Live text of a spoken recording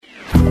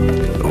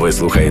Ви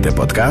слухаєте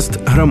подкаст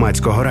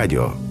Громадського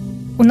радіо.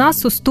 У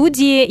нас у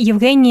студії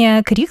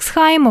Євгенія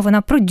Крігсхайм,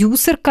 вона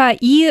продюсерка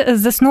і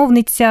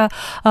засновниця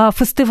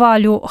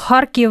фестивалю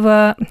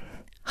Kharkiv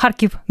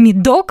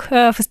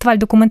MeetDocs, фестиваль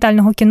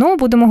документального кіно.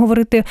 Будемо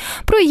говорити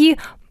про її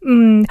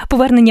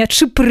повернення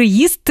чи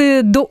приїзд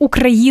до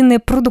України,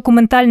 про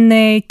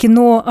документальне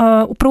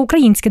кіно, про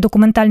українське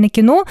документальне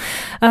кіно.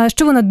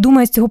 Що вона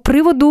думає з цього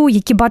приводу,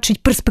 які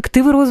бачить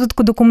перспективи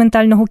розвитку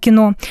документального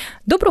кіно.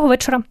 Доброго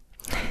вечора.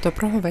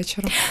 Доброго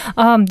вечора.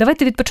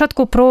 Давайте від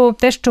початку про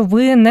те, що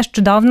ви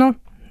нещодавно,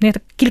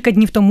 кілька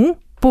днів тому,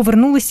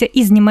 повернулися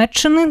із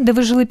Німеччини, де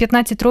ви жили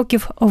 15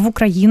 років, в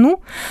Україну.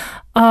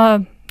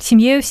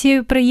 Сім'єю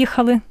всією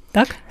приїхали,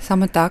 так?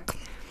 Саме так.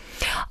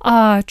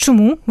 А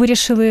чому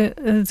вирішили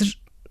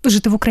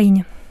жити в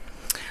Україні?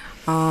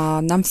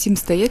 Нам всім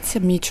здається,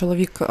 мій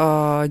чоловік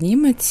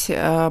німець,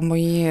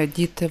 мої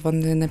діти,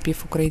 вони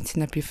напівукраїнці,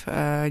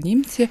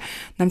 напівнімці.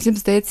 Нам всім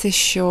здається,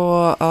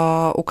 що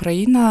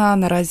Україна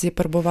наразі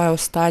перебуває у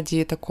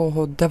стадії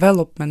такого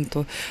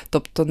девелопменту,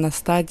 тобто на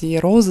стадії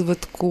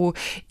розвитку,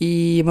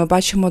 і ми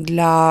бачимо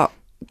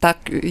так,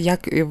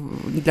 як і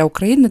для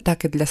України,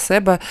 так і для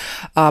себе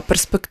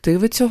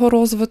перспективи цього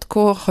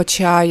розвитку.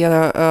 Хоча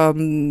я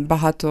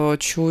багато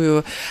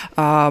чую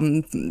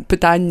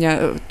питання,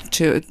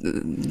 чи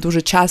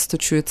дуже часто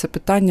чую це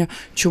питання,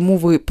 чому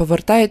ви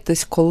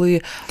повертаєтесь,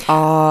 коли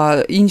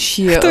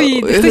інші...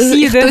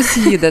 Хтось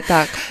їде,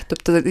 так.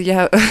 Тобто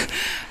я...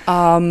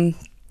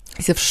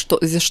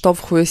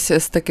 зіштовхуюся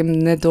з таким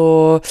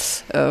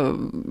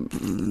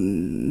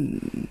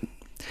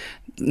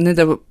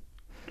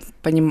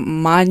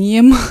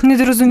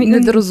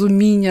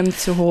недорозумінням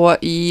цього.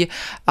 І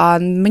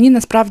мені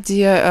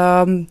насправді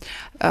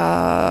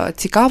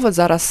цікаво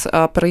зараз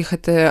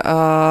приїхати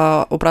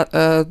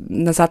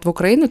назад в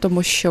Україну,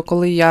 тому що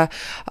коли я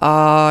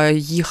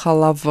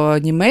їхала в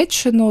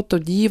Німеччину,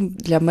 тоді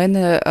для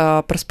мене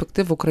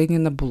перспектив в Україні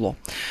не було.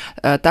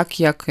 Так,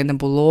 як і не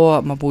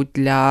було, мабуть,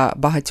 для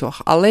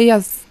багатьох. Але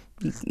я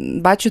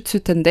бачу цю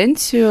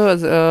тенденцію,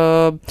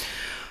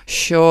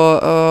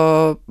 що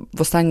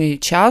в останній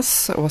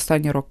час, в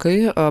останні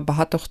роки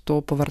багато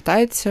хто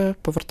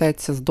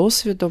повертається з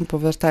досвідом,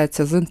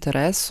 повертається з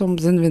інтересом,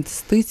 з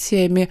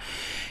інвестиціями.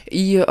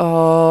 І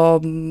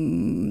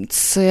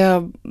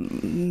це,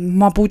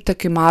 мабуть,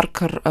 такий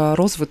маркер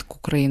розвитку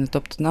України,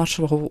 тобто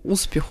нашого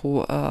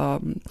успіху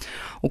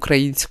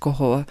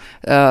українського.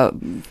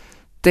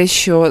 Те,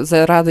 що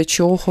заради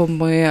чого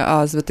ми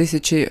з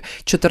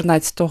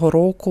 2014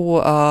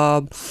 року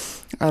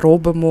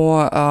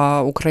робимо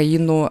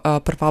Україну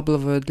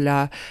привабливою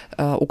для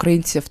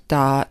українців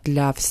та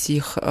для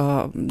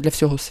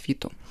всього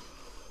світу.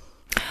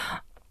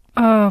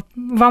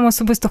 Вам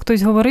особисто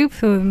хтось говорив,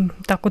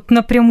 так от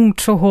напряму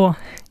чого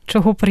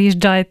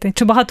приїжджаєте?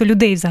 Чи багато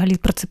людей взагалі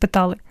про це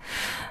питали?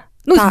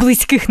 З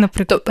близьких,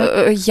 наприклад.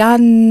 Я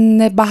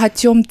не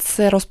багатьом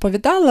це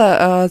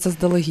розповідала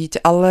заздалегідь,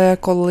 але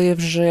коли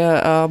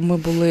вже ми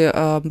були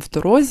в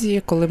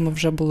дорозі, коли ми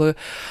вже були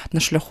на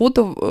шляху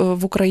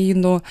в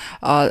Україну,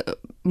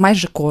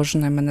 майже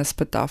кожен мене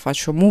спитав, а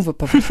чому ви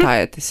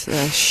повертаєтесь?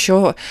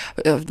 Що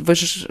ви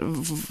ж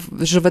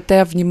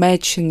живете в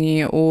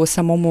Німеччині, у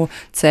самому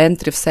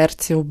центрі, в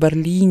серці, у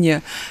Берліні.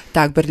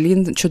 Так,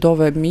 Берлін –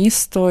 чудове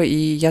місто,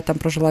 і я там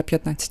прожила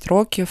 15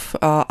 років,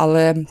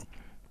 але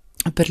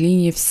в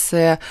Берліні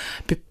все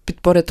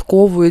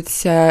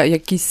підпорядковується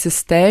якійсь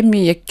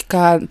системі,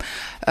 яка,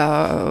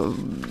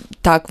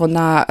 так,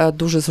 вона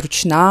дуже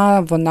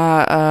зручна,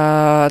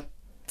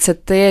 це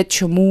те,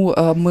 чому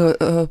ми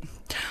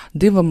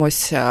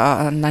дивимося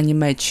на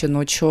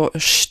Німеччину,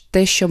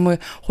 те, що ми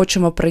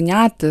хочемо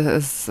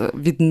прийняти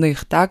від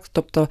них, так?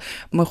 Тобто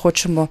ми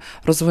хочемо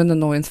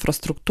розвинену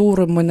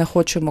інфраструктуру, ми не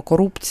хочемо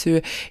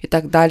корупцію і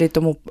так далі, і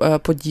тому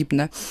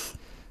подібне.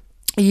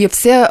 І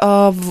все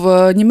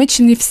в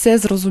Німеччині все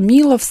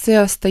зрозуміло,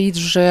 все стоїть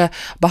вже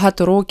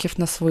багато років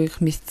на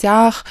своїх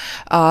місцях.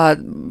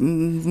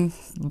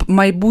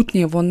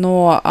 Майбутнє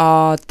воно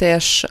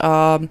теж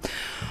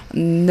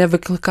не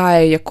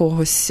викликає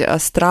якогось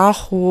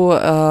страху,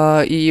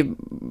 і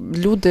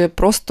люди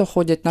просто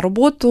ходять на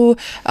роботу.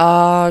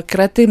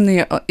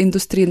 Креативні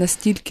індустрії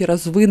настільки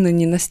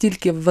розвинені,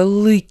 настільки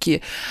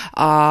великі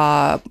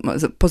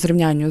по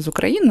зрівнянню з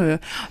Україною,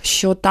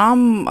 що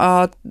там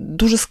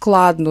дуже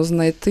складно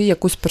знайти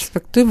якусь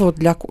перспективу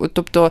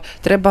тобто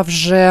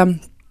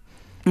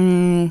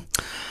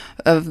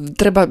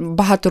треба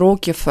багато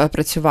років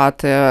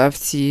працювати в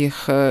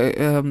цих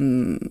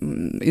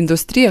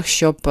індустріях,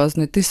 щоб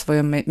знайти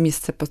своє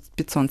місце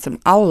під сонцем.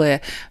 Але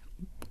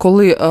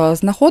коли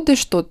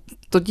знаходиш, то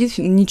тоді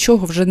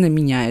нічого вже не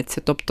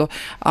міняється. Тобто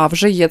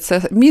вже є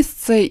це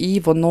місце, і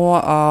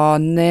воно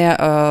не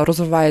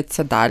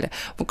розвивається далі.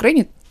 В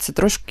Україні це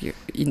трошки,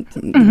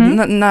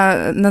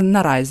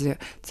 наразі,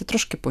 це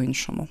трошки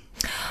по-іншому.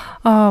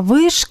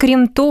 Ви ж,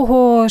 крім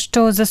того,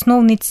 що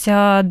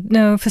засновниця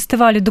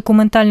фестивалю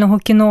документального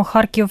кіно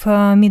 «Kharkiv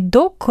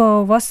MeetDocs»,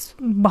 у вас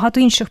багато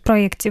інших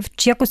проєктів.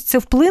 Чи якось це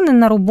вплине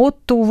на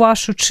роботу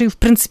вашу, чи, в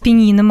принципі,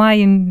 ні,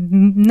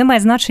 немає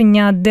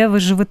значення, де ви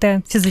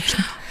живете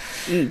фізично?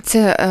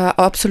 Це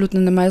абсолютно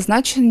не має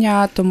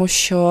значення, тому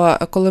що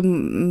коли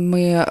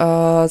ми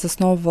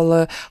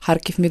засновували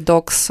Kharkiv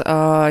MeetDocs,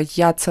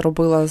 я це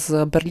робила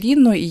з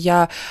Берліну, і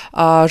я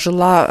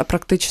жила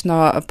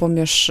практично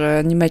поміж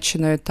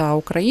Німеччиною та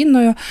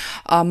Україною.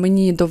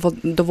 Мені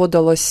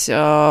доводилось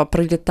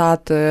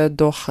прилітати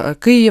до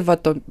Києва,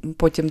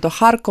 потім до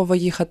Харкова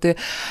їхати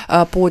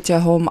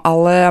потягом,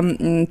 але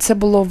це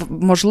було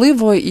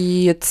можливо,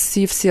 і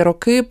ці всі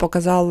роки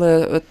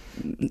показали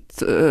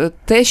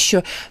те,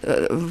 що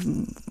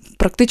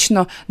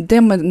практично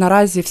де ми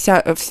наразі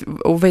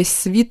увесь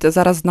світ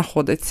зараз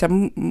знаходиться.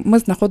 Ми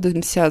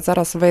знаходимося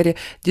зараз в ері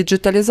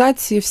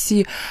діджиталізації,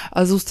 всі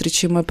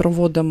зустрічі ми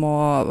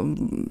проводимо,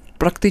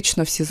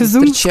 практично всі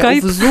зустрічі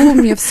в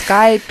Zoom, в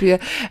Skype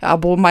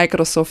або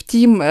Microsoft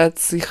Teams,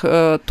 цих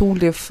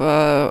тулів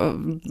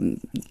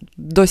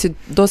досить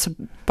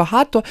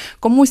багато.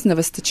 Комусь не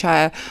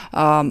вистачає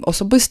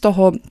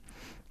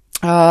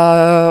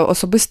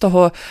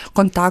особистого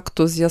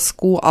контакту,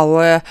 зв'язку,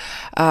 але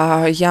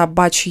я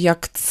бачу,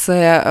 як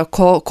це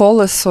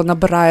колесо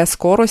набирає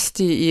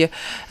скорості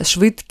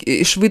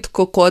і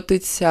швидко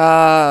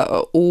котиться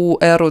у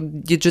еру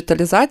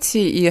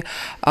діджиталізації, і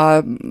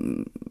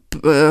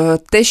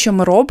те, що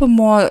ми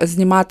робимо,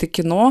 знімати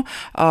кіно,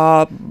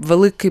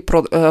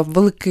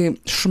 великий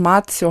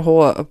шмат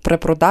цього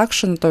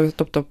препродакшену,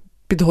 тобто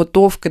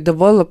підготовки,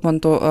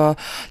 девелопменту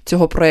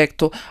цього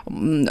проєкту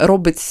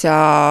робиться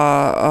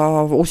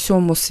в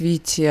усьому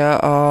світі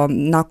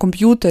на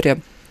комп'ютері.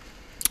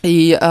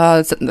 І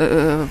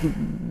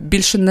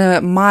більше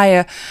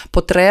немає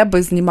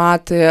потреби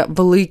знімати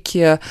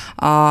великі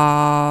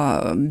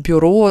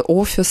бюро,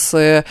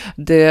 офіси,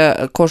 де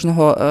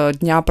кожного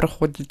дня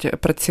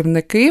приходять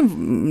працівники.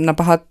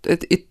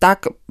 І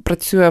так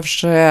працює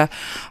вже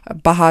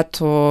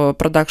багато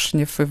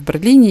продакшенів і в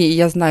Берліні, і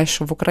я знаю,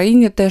 що в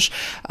Україні теж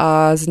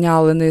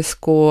зняли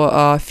низку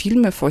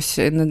фільмів. Ось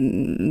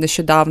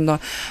нещодавно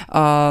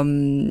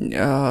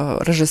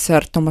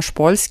режисер Томаш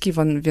Польський,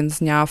 він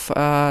зняв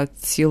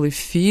цілий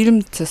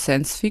фільм, це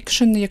science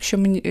fiction, якщо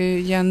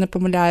я не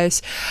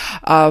помиляюсь,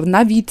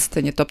 на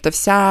відстані. Тобто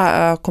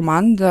вся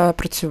команда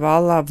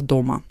працювала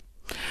вдома.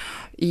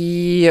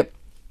 І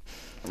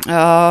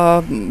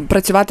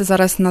працювати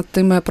зараз над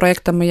тими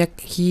проєктами,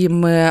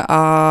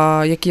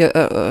 які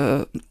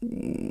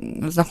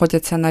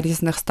знаходяться на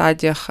різних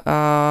стадіях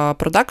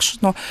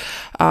продакшену,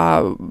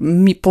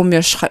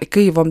 поміж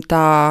Києвом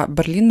та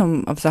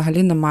Берліном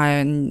взагалі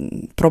немає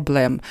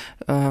проблем.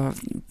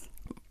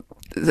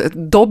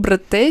 Добре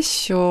те,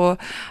 що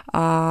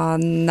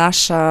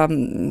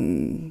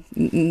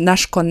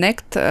наш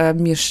конект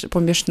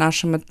поміж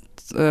нашими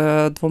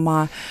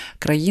двома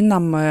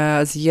країнами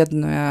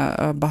з'єднує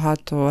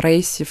багато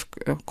рейсів,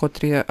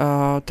 котрі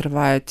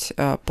тривають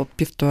по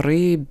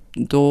 1,5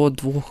 до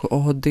 2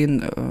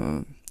 годин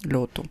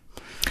льоту.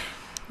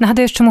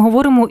 Нагадаю, що ми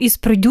говоримо із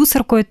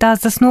продюсеркою та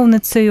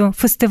засновницею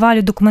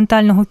фестивалю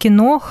документального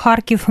кіно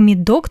 «Kharkiv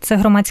MeetDocs». Це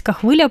 «Громадська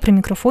хвиля», при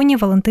мікрофоні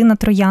Валентина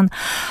Троян.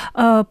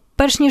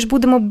 Перш ніж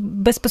будемо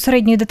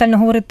безпосередньо і детально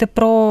говорити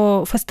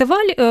про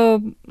фестиваль,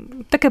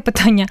 таке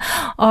питання.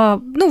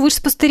 Ви ж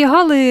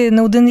спостерігали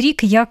не один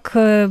рік, як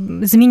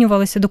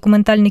змінювалося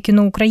документальне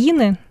кіно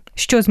України.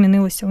 Що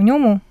змінилося у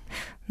ньому?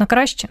 На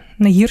краще?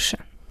 На гірше?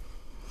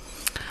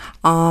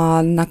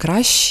 На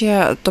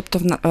краще, тобто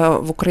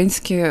в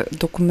українське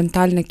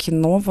документальне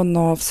кіно,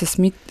 воно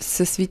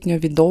всесвітньо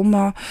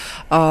відомо.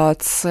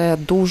 Це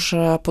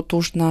дуже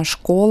потужна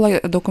школа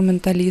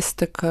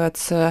документалістики,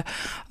 це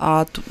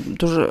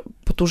дуже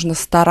потужна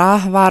стара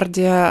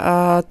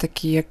гвардія,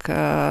 такі як,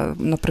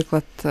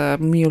 наприклад,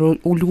 мій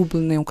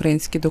улюблений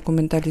український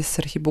документаліст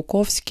Сергій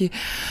Буковський.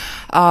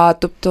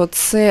 Тобто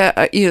це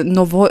і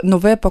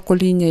нове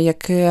покоління,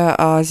 яке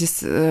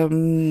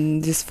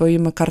зі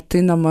своїми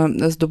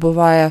картинами здобуває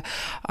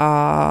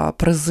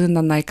призи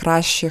на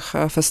найкращих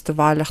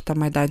фестивалях та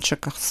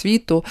майданчиках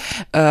світу,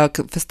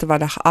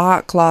 фестивалях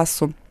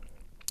А-класу.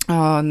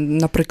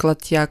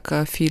 Наприклад, як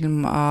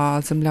фільм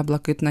 «Земля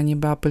блакитна,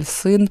 ніби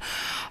апельсин»,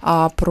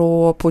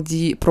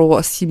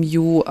 про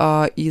сім'ю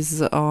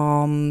із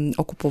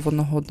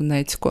окупованого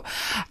Донецьку.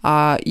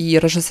 І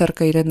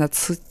режисерка Ірина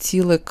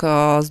Цілик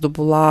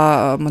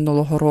здобула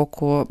минулого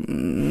року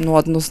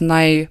одну з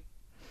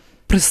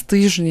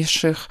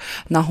найпрестижніших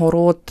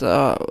нагород,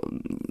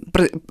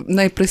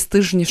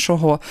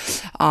 найпрестижнішого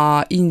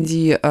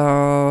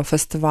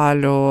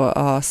інді-фестивалю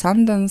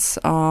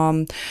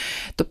Sundance.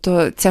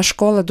 Тобто ця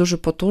школа дуже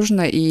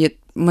потужна, і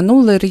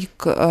минулий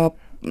рік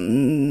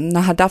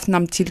нагадав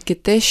нам тільки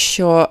те,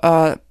 що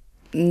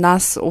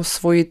нас у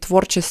своїй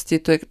творчості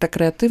та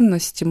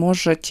креативності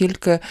може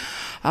тільки,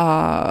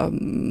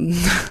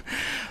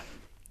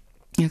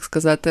 як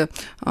сказати,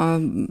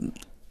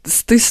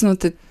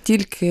 стиснути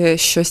тільки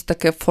щось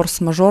таке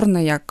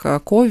форс-мажорне,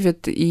 як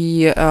ковід,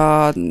 і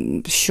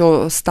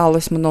що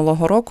сталося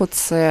минулого року,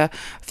 це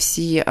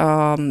всі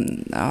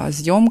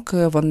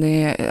зйомки,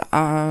 вони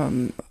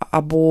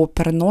або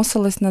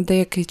переносились на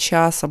деякий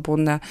час, або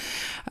на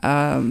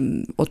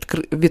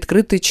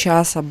відкритий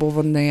час, або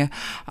вони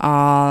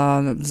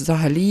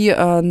взагалі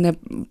не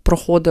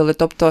проходили.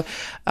 Тобто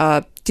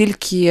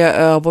тільки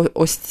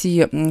ось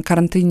ці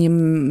карантинні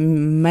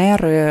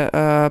мери,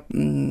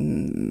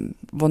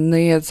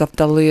 вони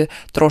завдали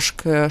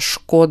трошки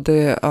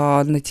шкоди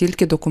не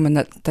тільки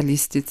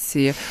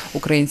документалістиці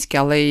українській,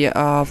 але й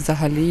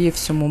взагалі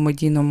всьому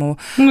медійному.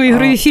 Ну,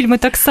 ігрові фільми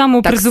так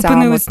само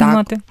призупинили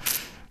знімати.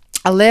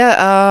 Але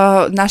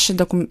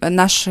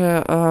наші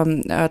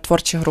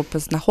творчі групи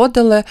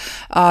знаходили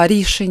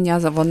рішення,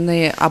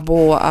 вони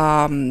або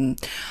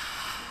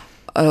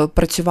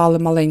працювали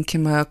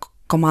маленькими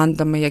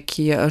командами,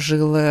 які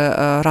жили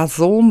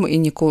разом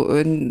і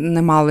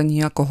не мали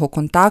ніякого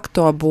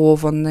контакту, або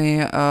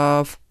вони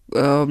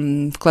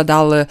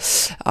вкладали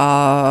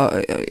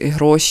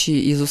гроші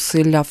і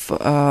зусилля в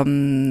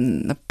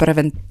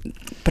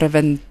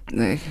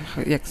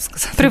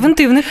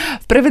превентивних.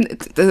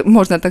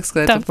 Можна так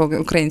сказати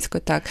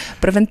по-українською, так.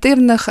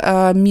 Превентивних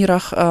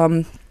мірах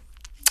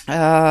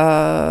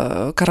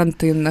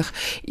карантинних.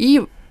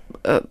 І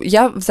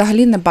я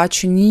взагалі не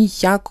бачу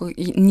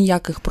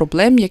ніяких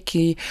проблем,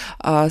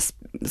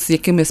 з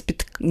якими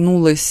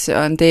спіткнулись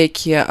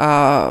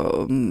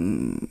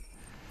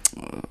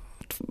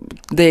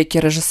деякі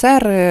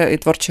режисери і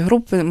творчі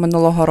групи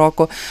минулого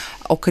року,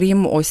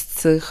 окрім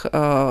ось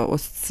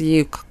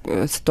цієї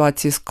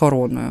ситуації з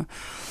короною.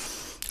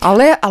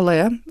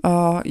 Але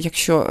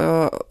якщо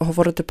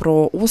говорити про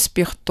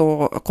успіх,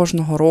 то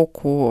кожного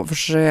року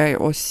вже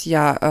ось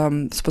я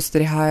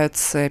спостерігаю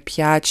це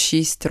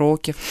 5-6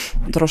 років,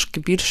 трошки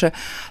більше,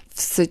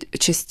 все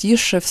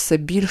частіше, все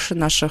більше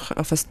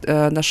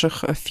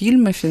наших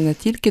фільмів, і не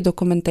тільки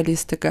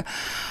документалістики,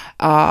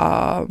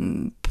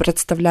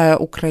 представляє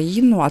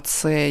Україну, а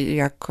це,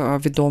 як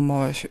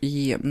відомо,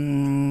 і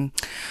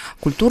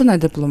культурна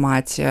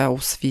дипломатія у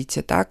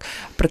світі, так,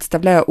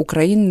 представляє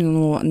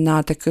Україну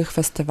на таких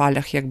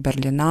фестивалях, як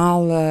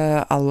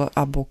Берлінале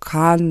або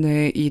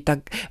Канни, і так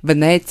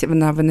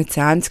на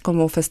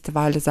Венеціанському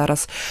фестивалі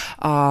зараз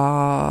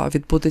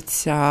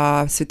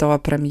відбудеться світова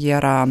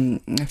прем'єра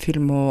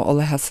фільму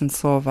Олега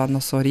Сенцова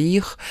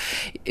 «Носоріг»,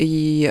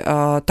 і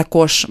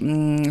також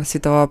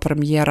світова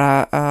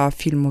прем'єра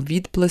фільму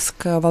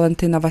 «Відблиск»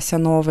 Валентина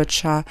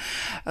Васяновича,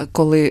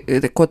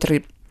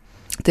 котрий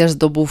теж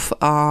здобув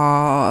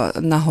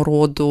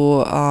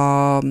нагороду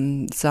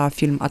за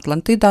фільм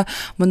 «Атлантида»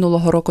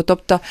 минулого року.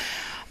 Тобто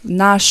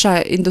наша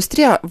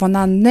індустрія,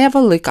 вона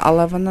невелика,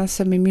 але вона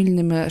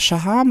семимильними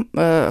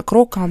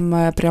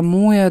кроками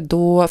прямує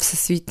до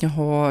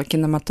всесвітнього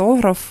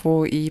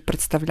кінематографу і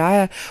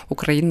представляє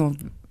Україну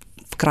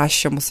в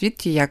кращому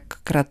світі як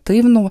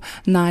креативну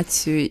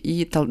націю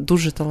і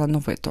дуже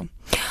талановиту.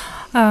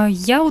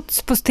 Я от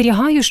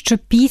спостерігаю, що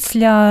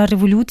після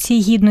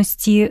Революції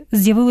Гідності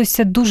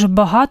з'явилося дуже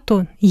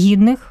багато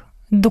гідних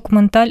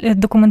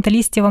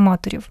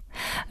документалістів-аматорів.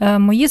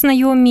 Мої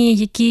знайомі,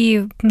 які,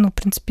 в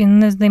принципі,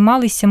 не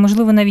займалися,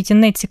 можливо, навіть і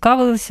не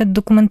цікавилися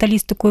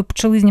документалістикою,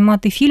 почали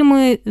знімати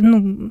фільми,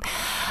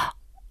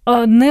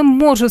 не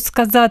можу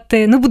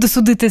сказати, не буду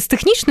судити з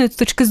технічної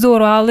точки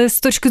зору, але з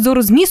точки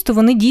зору змісту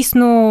вони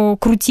дійсно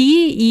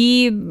круті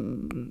і,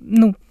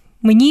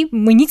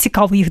 Мені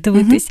цікаво їх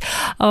дивитись.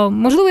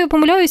 Можливо, я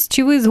помиляюсь,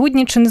 чи ви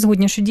згодні, чи не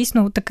згодні, що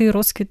дійсно такий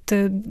розквіт.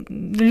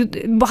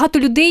 Багато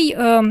людей,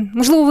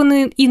 можливо,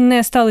 вони і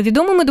не стали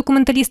відомими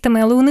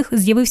документалістами, але у них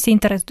з'явився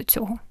інтерес до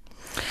цього.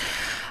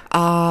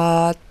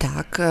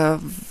 Так,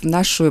 в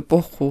нашу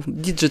епоху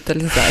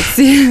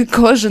діджиталізації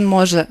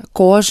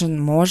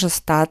кожен може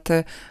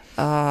стати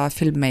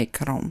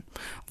фільммейкером.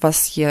 У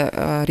вас є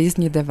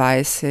різні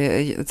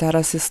девайси,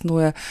 зараз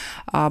існує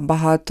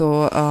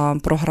багато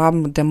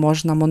програм, де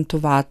можна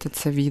монтувати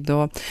це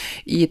відео.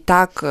 І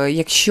так,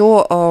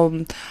 якщо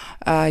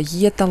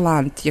є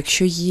талант,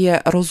 якщо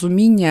є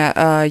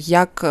розуміння,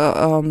 як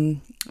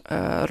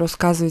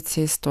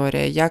розказується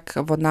історія, як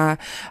вона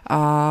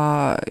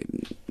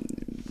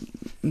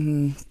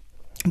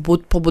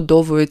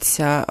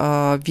побудовується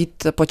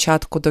від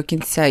початку до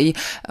кінця. І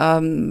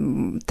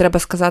треба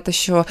сказати,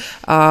 що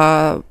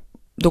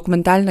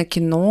документальне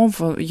кіно,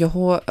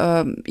 його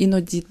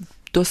іноді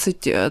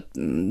досить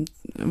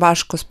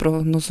важко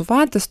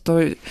спрогнозувати з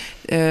тої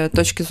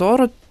точки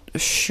зору,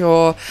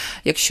 що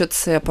якщо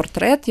це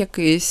портрет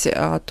якийсь,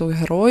 то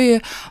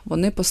герої,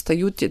 вони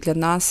постають для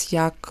нас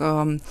як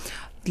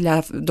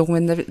для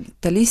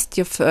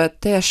документалістів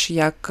теж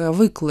як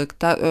виклик.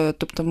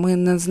 Тобто ми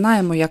не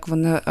знаємо, як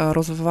вони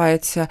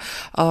розвиваються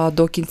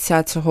до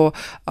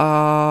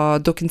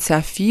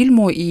кінця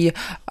фільму, і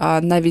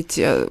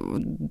навіть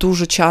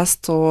дуже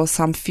часто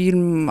сам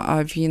фільм,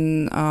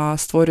 він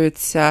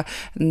створюється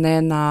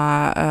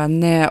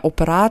не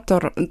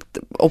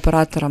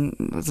оператором,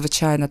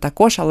 звичайно,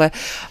 також, але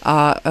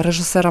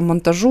режисером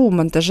монтажу,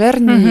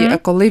 монтажерній,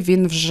 коли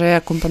він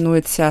вже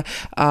компонується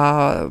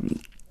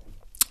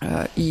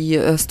і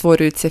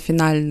створюється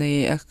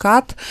фінальний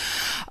кат.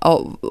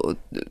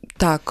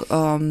 Так,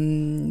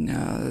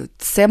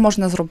 це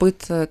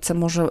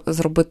може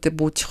зробити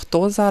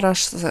будь-хто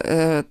зараз.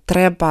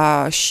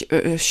 Треба,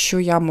 що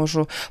я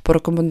можу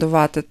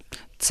порекомендувати,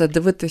 це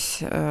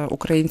дивитись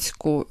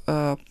українську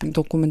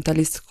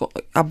документалістику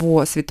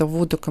або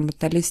світову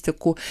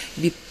документалістику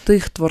від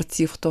тих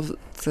творців, хто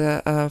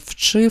це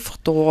вчив,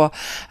 хто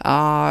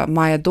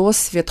має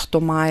досвід,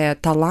 хто має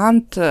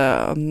талант,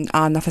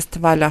 а на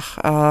фестивалях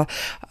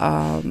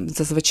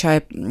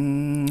зазвичай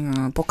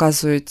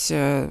показують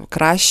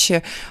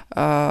краще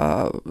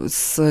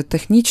з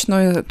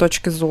технічної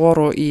точки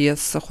зору і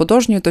з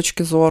художньої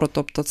точки зору,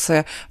 тобто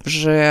це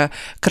вже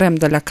крем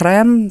де ля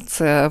крем,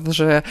 це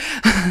вже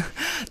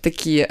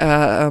такі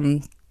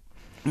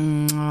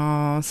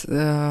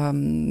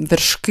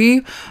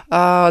вершки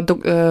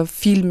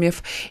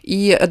фільмів,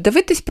 і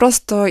дивитись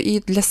просто і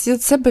для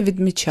себе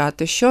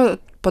відмічати, що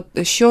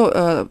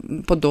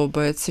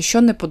подобається,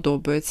 що не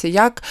подобається,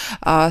 як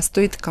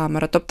стоїть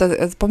камера. Тобто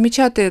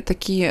помічати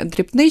такі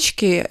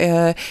дрібнички,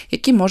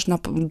 які можна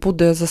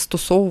буде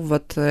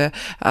застосовувати,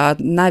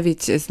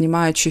 навіть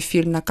знімаючи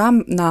фільм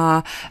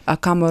на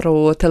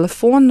камеру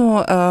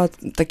телефону.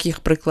 Таких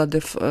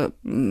прикладів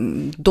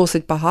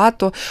досить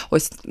багато.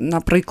 Ось,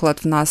 наприклад,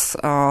 в нас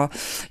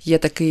є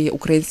такий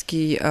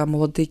український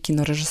молодий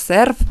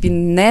кінорежисер,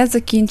 він не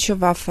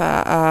закінчував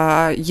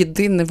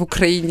єдиний в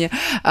Україні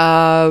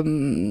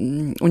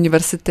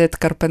університет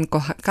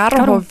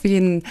Карпенко-Карого,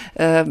 він,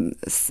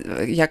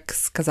 як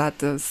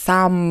сказати,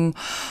 сам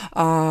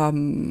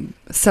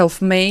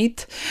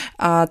self-made,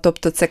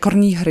 тобто це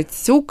Корній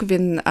Грицюк,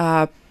 він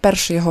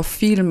перший його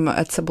фільм,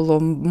 це було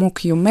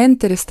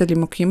мокюментарі, в стилі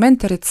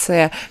мокюментарі,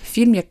 це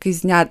фільм,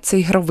 який це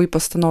ігровий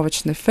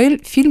постановочний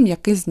фільм,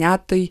 який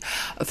знятий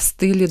в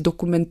стилі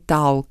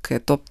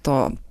документалки,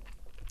 тобто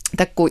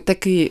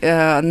такий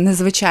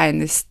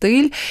незвичайний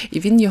стиль, і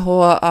він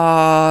його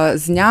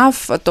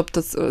зняв,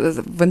 тобто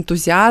в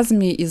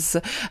ентузіазмі із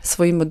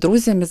своїми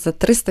друзями за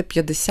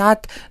 $350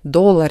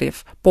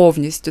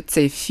 повністю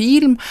цей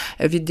фільм.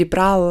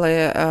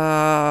 Відібрали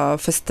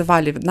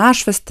фестивалі, наш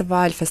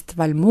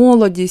фестиваль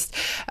 «Молодість».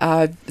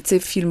 Цей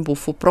фільм був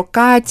у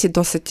прокаті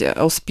досить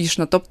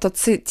успішно. Тобто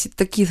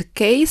такі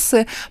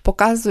кейси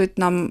показують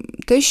нам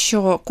те,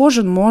 що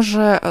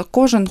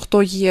кожен,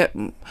 хто є,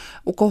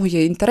 у кого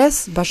є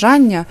інтерес, бажання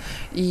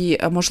і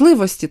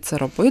можливості це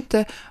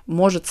робити,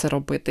 може це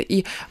робити.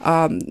 І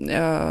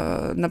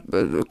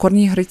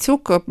Корній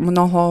Грицюк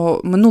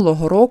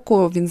минулого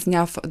року він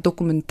зняв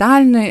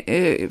документальний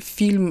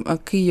фільм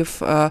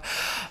 «Київ»,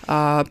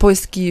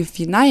 «Поїзд Київ.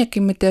 Війна»,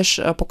 який ми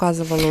теж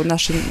показували у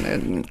нашій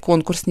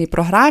конкурсній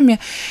програмі.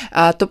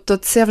 Тобто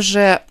це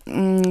вже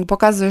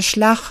показує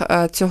шлях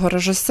цього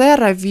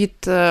режисера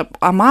від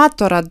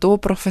аматора до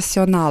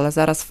професіонала.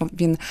 Зараз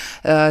він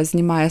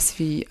знімає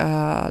свій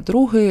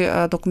другий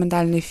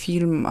документальний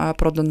фільм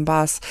про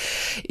Донбас.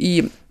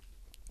 І,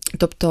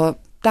 тобто,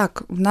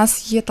 так, в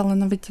нас є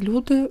талановиті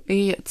люди,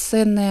 і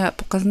це не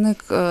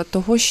показник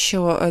того,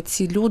 що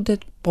ці люди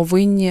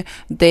повинні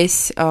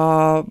десь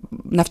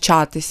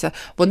навчатися.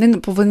 Вони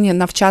повинні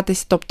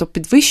навчатися, тобто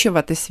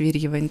підвищувати свій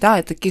рівень. Да?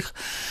 І таких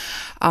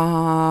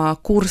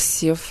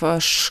курсів,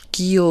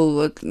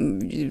 шкіл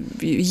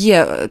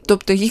є,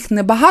 тобто їх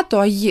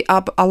небагато,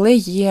 але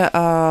є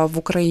в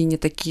Україні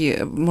такі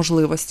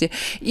можливості.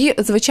 І,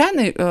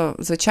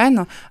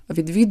 звичайно,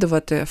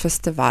 відвідувати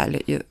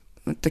фестивалі. І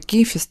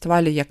такі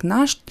фестивалі, як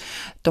наш,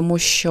 тому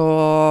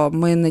що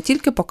ми не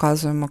тільки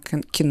показуємо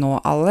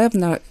кіно, але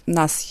в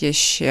нас є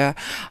ще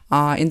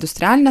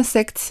індустріальна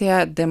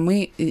секція, де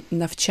ми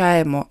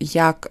навчаємо,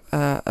 як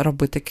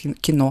робити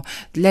кіно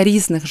для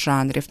різних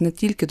жанрів, не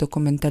тільки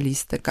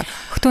документалістика.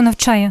 Хто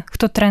навчає?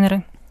 Хто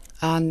тренери?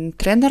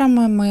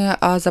 Тренерами ми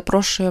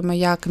запрошуємо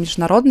як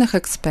міжнародних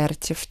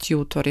експертів,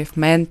 т'юторів,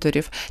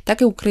 менторів,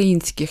 так і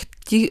українських,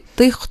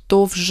 тих,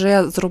 хто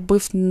вже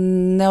зробив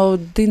не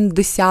один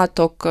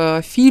десяток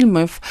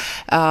фільмів,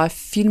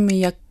 фільми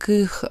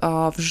яких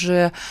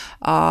вже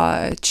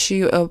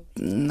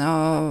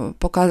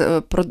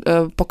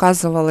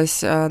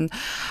показувались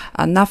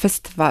на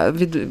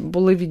фестивалі,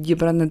 були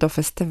відібрані до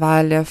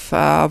фестивалів,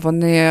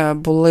 вони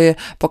були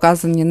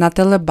показані на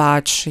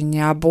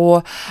телебаченні,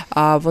 або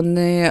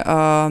вони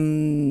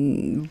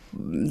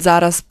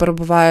зараз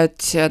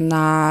перебувають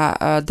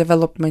на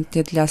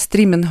девелопменті для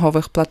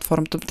стрімінгових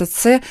платформ. Тобто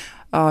це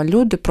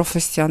люди,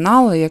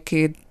 професіонали,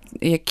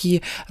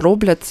 які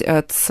роблять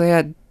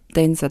це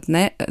день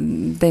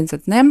за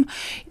днем,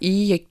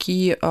 і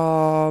які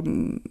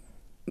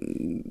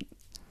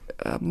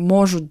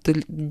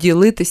можуть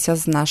ділитися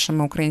з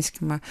нашими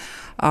українськими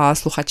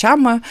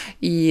слухачами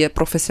і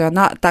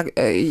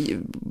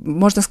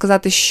можна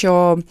сказати,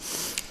 що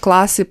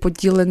класи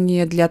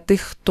поділені для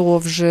тих, хто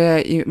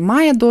вже і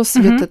має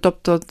досвід,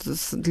 тобто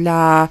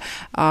для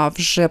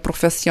вже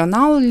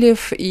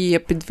професіоналів і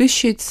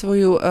підвищують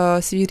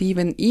свій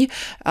рівень, і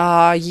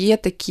є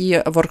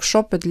такі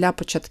воркшопи для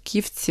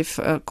початківців,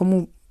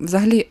 кому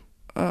взагалі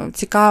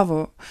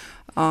цікаво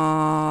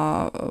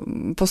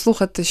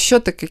послухати, що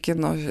таке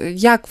кіно,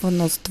 як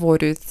воно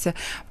створюється,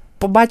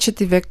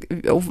 побачити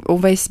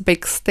увесь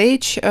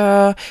бекстейдж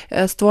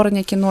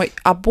створення кіно,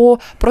 або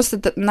просто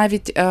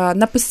навіть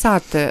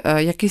написати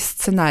якийсь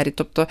сценарій.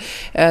 Тобто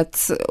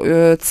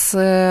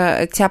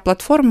ця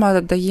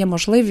платформа дає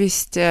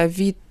можливість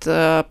від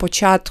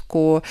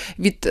початку,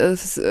 від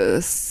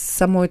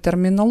самої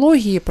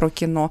термінології про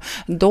кіно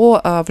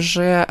до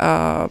вже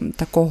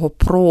такого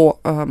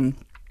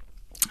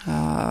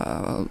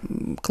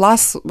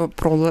клас,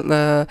 про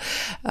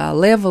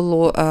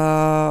левелу,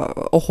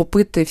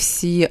 охопити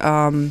всі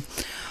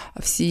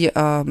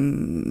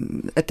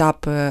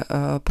етапи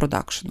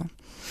продакшену.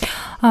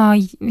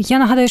 Я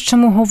нагадаю, що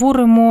ми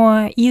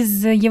говоримо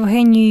із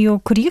Євгенією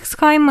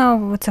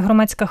Крігсхайм, це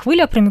 «Громадська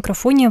хвиля», при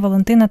мікрофоні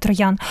Валентина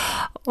Троян.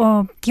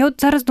 Я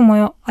от зараз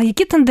думаю, а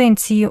які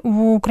тенденції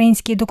в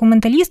українській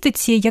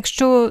документалістиці,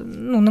 якщо,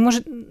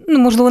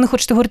 можливо, не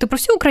хочете говорити про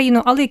всю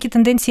Україну, але які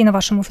тенденції на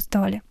вашому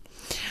фестивалі?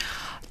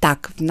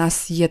 Так, в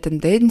нас є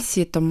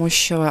тенденції, тому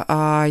що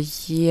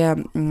є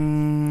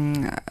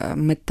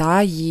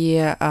мета,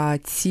 є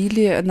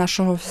цілі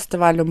нашого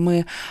фестивалю.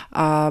 Ми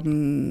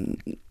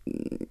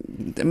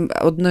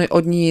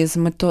однією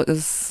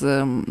з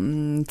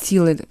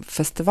цілей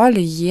фестивалю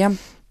є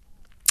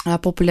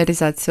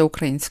популяризація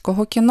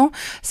українського кіно,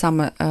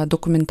 саме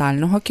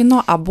документального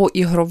кіно або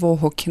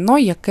ігрового кіно,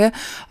 яке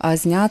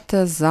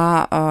зняте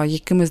за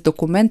якимись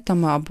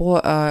документами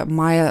або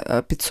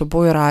має під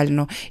собою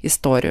реальну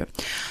історію.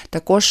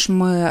 Також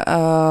ми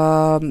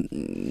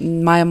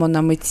маємо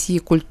на меті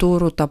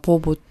культуру та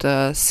побут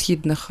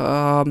східних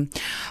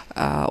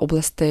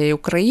областей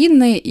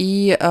України,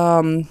 і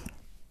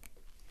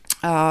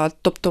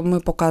тобто ми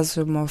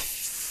показуємо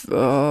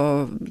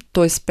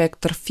той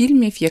спектр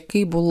фільмів,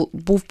 який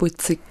був би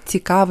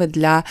цікавий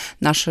для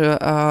нашої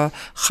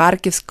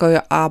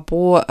харківської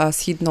або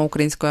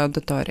східноукраїнської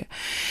аудиторії.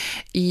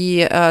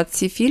 І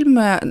ці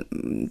фільми,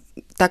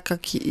 так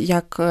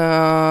як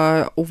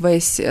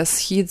увесь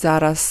Схід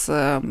зараз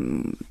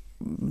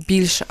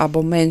більш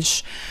або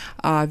менш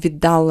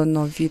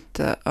віддалено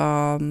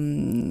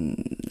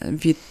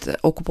від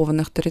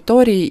окупованих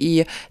територій,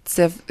 і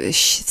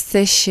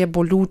це ще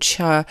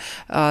болюча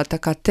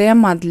така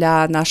тема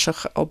для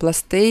наших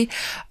областей.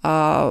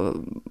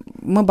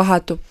 Ми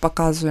багато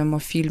показуємо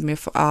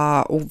фільмів,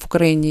 а в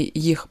Україні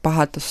їх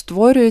багато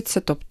створюється,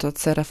 тобто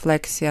це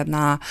рефлексія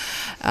на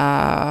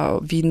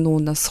війну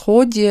на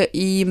Сході,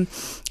 і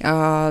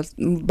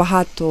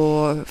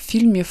багато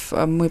фільмів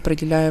ми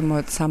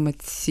приділяємо саме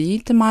цій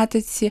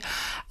тематиці,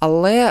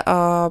 але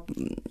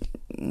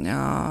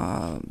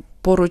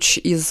поруч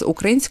із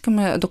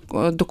українськими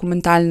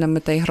документальними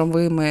та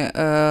ігровими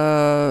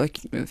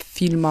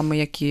фільмами,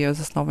 які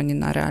засновані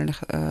на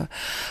реальних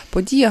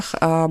подіях,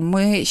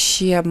 ми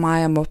ще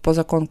маємо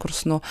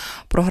позаконкурсну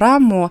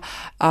програму,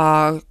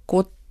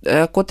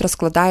 котра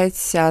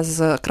складається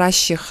з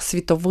кращих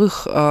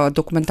світових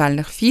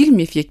документальних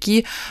фільмів,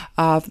 які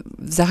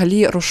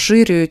взагалі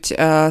розширюють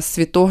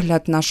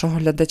світогляд нашого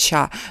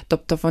глядача.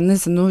 Тобто вони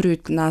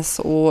занурюють нас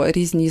у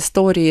різні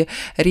історії,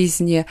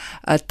 різні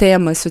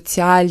теми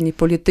соціальні,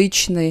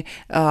 політичні,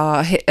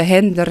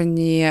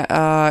 гендерні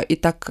і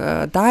так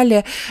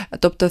далі.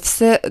 Тобто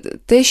все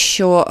те,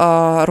 що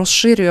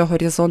розширює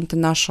горизонти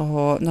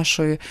нашого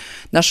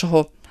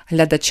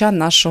глядача,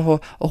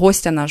 нашого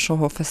гостя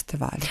нашого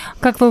фестивалю.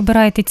 Як ви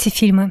обираєте ці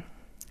фільми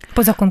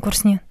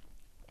позаконкурсні?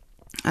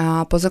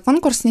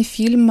 Позаконкурсні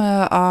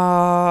фільми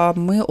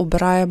ми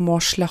обираємо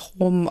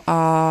шляхом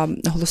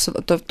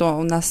голосування. Тобто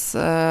у нас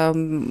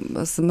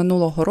з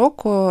минулого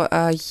року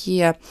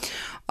є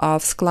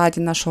в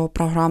складі нашого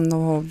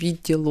програмного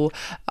відділу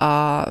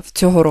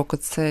цього року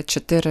це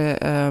 4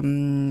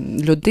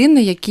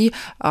 людини, які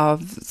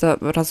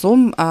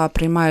разом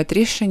приймають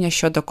рішення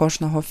щодо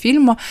кожного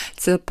фільму.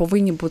 Це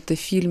повинні бути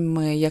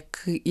фільми,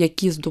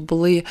 які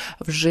здобули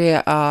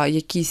вже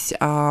якісь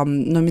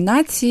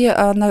номінації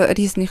на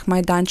різних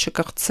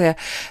майданчиках. Це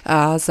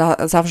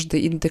завжди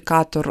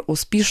індикатор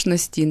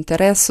успішності,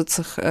 інтересу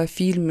цих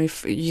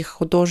фільмів, їх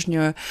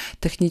художньої,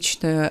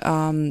 технічної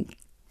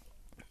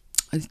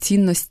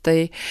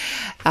цінностей.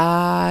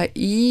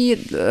 І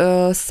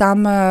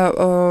саме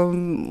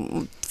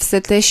все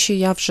те, що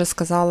я вже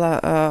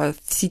сказала,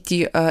 всі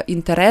ті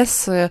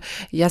інтереси.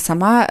 Я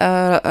сама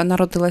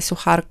народилась у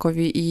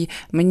Харкові, і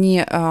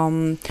мені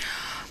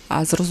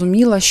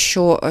зрозуміла,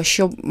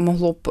 що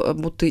могло б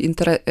бути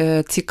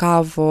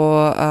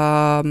цікаво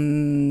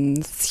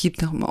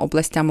східним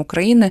областям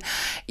України.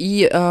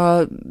 І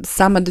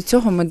саме до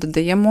цього ми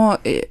додаємо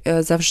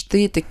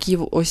завжди такі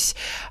ось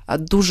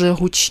дуже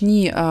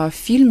гучні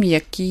фільми,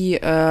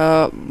 які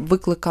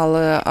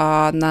викликали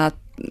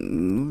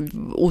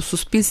у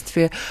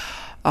суспільстві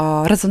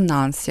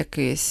резонанс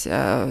якийсь,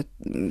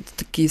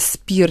 такі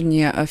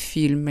спірні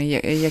фільми,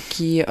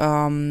 які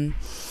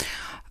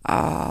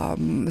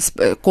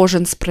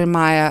кожен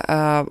сприймає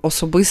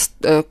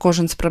особисто,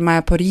 кожен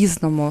сприймає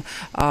по-різному,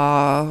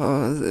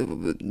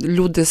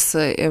 люди з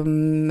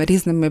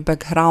різними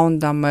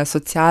бекграундами,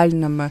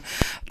 соціальними,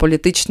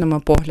 політичними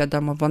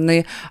поглядами,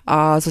 вони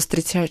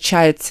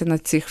зустрічаються на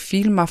цих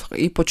фільмах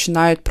і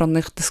починають про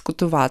них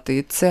дискутувати.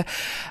 І це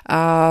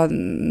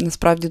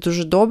насправді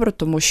дуже добре,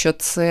 тому що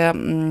це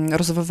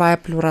розвиває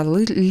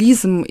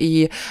плюралізм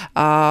і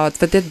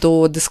веде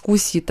до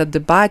дискусій та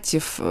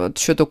дебатів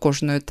щодо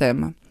кожної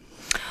теми.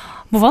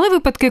 Бували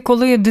випадки,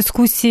 коли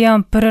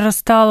дискусія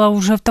переростала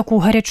вже в таку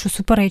гарячу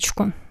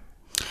суперечку?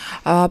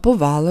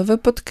 Бували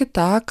випадки,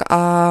 так,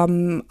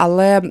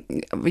 але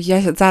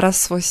я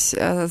зараз ось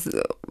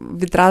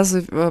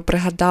відразу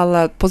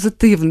пригадала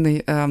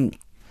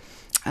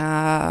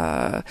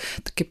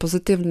такий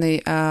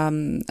позитивний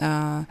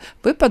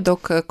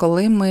випадок,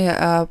 коли ми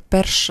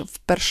в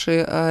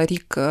перший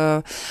рік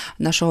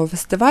нашого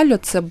фестивалю,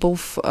 це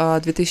був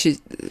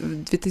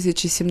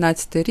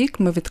 2017 рік,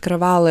 ми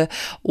відкривали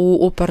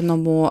у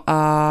оперному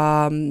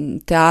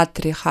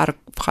театрі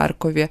в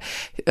Харкові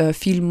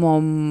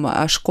фільмом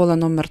 «Школа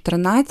номер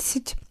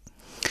 13»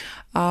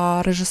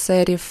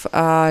 режисерів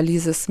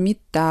Лізи Сміт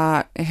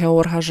та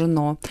Георга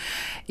Жено.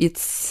 І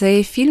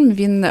цей фільм,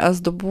 він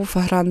здобув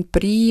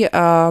гран-прі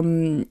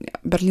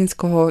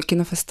Берлінського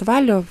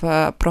кінофестивалю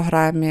в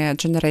програмі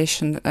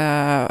Generation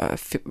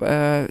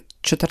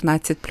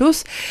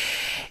 14+.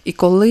 І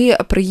коли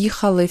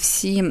приїхали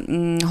всі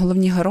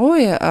головні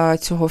герої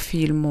цього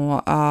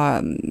фільму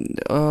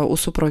у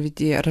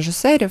супровіді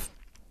режисерів,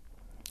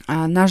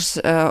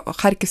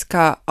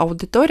 харківська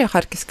аудиторія,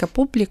 харківська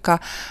публіка,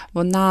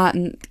 вона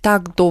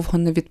так довго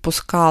не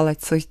відпускала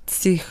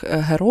цих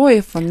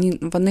героїв,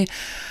 вони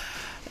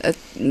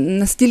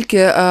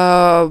настільки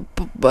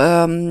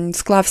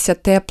склався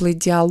теплий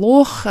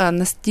діалог,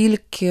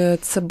 настільки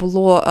це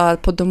було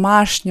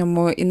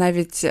по-домашньому, і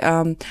навіть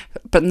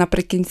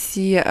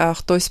наприкінці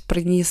хтось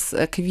приніс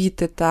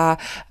квіти та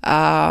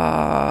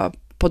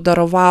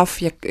подарував,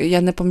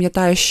 я не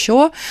пам'ятаю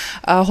що,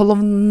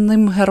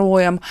 головним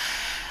героям.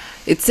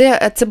 І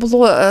це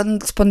було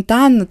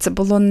спонтанно, це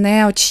було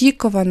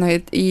неочікувано,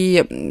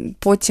 і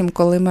потім,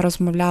 коли ми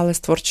розмовляли з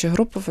творчою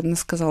групою, вони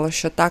сказали,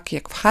 що так,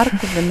 як в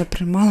Харкові, не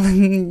приймали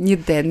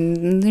ніде,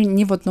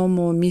 ні в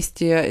одному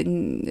місті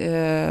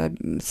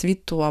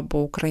світу або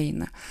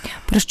України.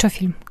 Про що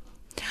фільм?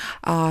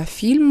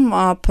 Фільм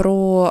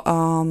про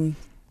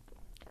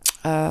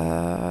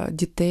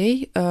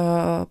дітей,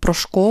 про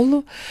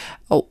школу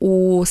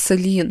у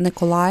селі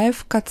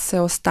Николаївка. Це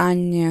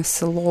останнє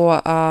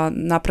село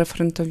на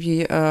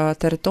прифронтовій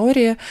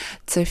території.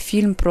 Це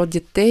фільм про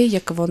дітей,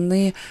 як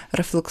вони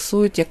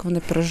рефлексують, як вони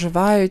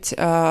переживають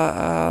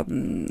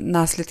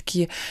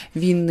наслідки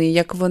війни,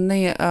 як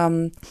вони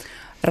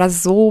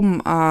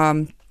разом,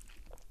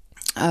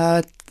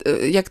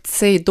 як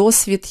цей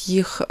досвід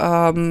їх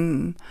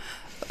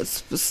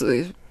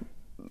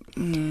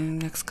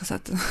як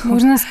сказати?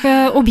 Можна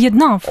сказати,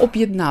 об'єднав.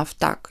 Об'єднав,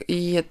 так.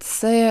 І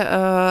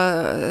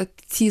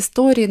ці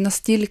історії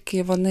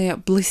настільки вони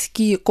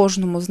близькі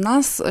кожному з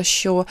нас,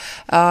 що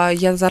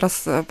я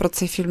зараз про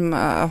цей фільм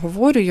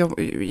говорю, я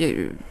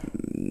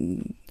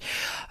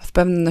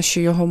впевнена,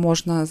 що його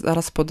можна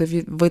зараз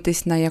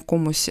подивитись на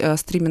якомусь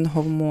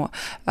стрімінговому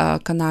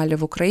каналі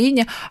в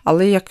Україні,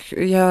 але як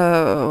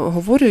я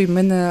говорю, і в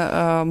мене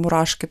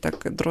мурашки,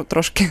 так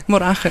трошки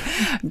мурахи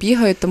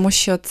бігають, тому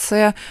що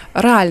це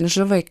реально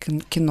живе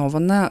кіно,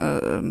 воно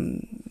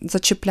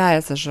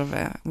зачіпляє за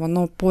живе,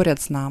 воно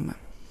поряд з нами.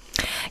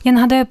 Я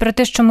нагадаю про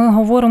те, що ми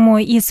говоримо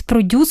із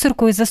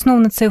продюсеркою,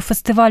 засновницею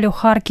фестивалю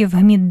Kharkiv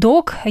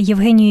MeetDocs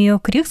Євгенією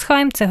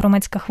Крігсхайм. Це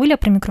громадська хвиля,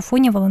 при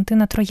мікрофоні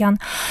Валентина Троян.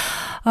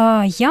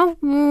 Я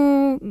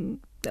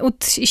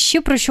от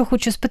ще про що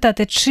хочу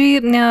спитати.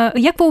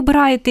 Як ви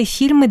обираєте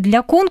фільми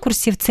для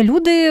конкурсів? Це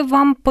люди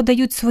вам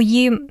подають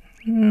свої,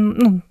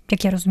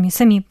 як я розумію,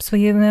 самі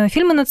свої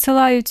фільми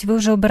надсилають, ви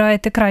вже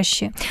обираєте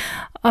кращі.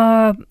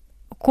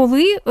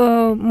 Коли,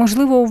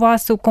 можливо, у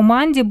вас у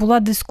команді була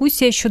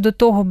дискусія щодо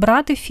того,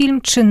 брати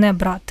фільм чи не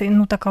брати?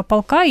 Така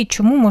палка, і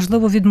чому,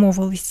 можливо,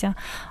 відмовилися?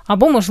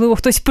 Або, можливо,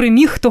 хтось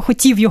приміг, хто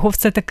хотів його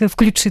все-таки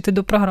включити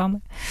до програми?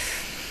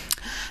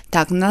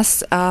 Так, у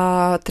нас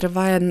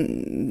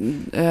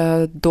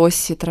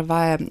досі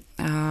триває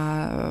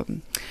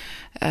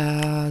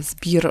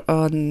збір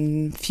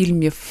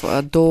фільмів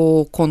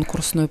до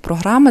конкурсної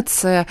програми.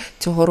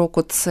 Цього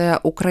року це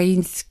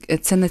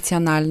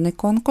національний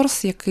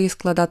конкурс, який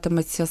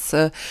складатиметься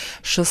з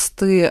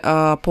 6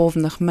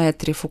 повних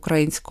метрів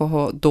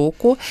українського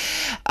доку.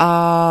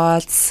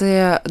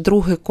 Це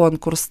другий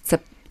конкурс, це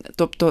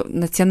тобто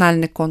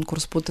національний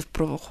конкурс буде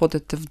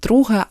проходити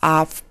вдруге,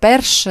 а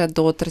вперше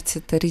до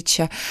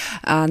 30-річчя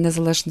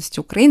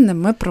Незалежності України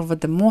ми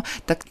проведемо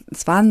так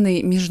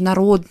званий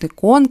міжнародний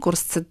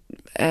конкурс.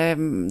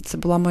 Це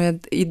була моя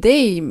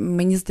ідея, і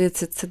мені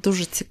здається, це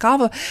дуже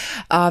цікаво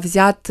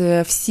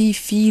взяти всі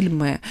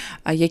фільми,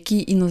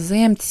 які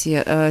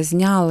іноземці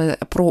зняли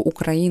про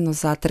Україну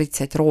за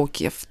 30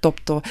 років,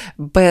 тобто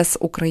без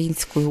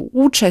української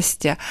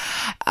участі,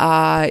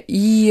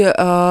 і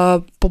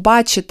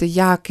побачити,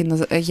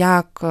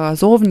 як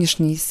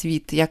зовнішній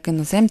світ, як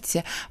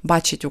іноземці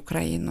бачать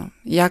Україну,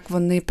 як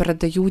вони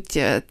передають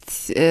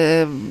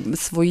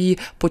свої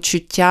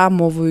почуття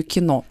мовою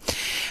кіно.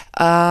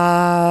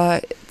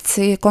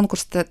 Цей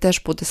конкурс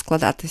теж буде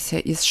складатися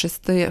із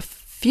 6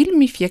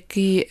 фільмів,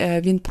 які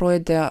він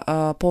пройде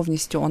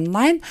повністю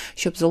онлайн,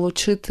 щоб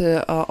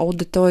залучити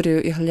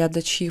аудиторію і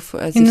глядачів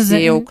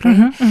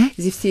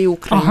зі всієї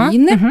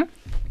України.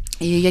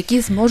 І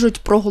які зможуть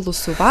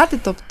проголосувати,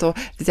 тобто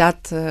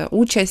взяти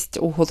участь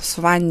у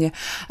голосуванні,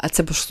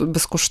 це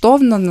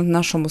безкоштовно, на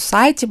нашому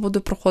сайті буде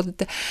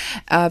проходити,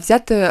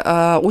 взяти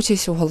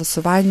участь у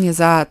голосуванні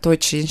за той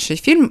чи інший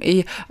фільм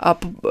і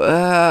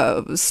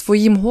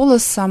своїм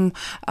голосом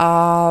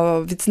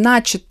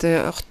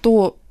відзначити,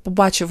 хто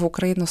побачив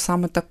Україну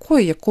саме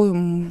такою,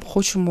 якою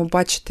хочемо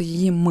бачити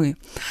її ми.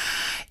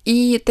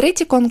 І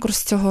третій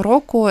конкурс цього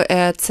року,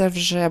 це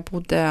вже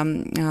буде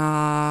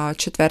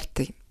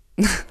 4-й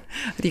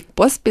рік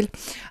поспіль,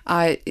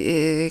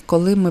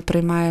 коли ми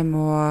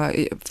приймаємо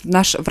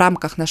в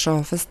рамках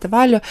нашого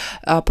фестивалю,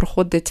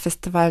 проходить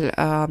фестиваль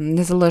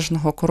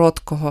незалежного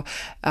короткого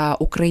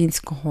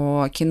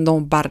українського кіно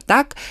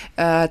 «Бардак».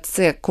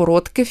 Це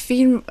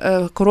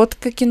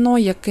коротке кіно,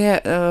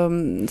 яке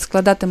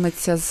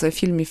складатиметься з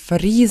фільмів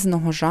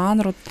різного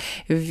жанру,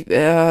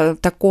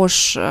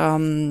 також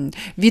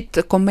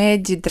від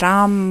комедій,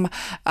 драм,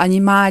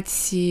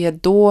 анімації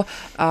до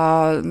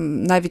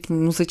навіть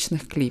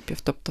музичних кліпів.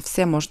 Тобто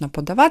все можна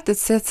подавати.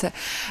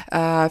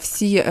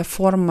 Всі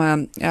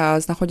форми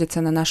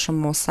знаходяться на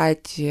нашому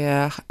сайті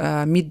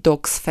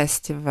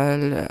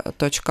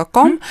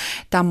meetdocsfestival.com.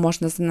 Там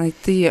можна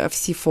знайти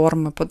всі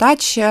форми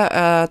подачі.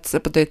 Це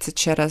подається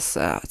через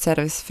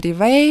сервіс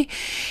Freeway.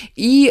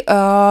 І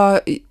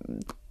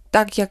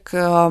так як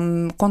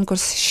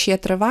конкурс ще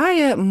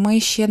триває, ми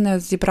ще не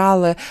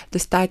зібрали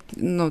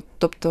достатньо,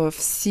 тобто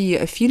всі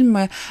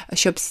фільми,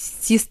 щоб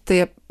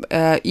сісти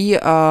і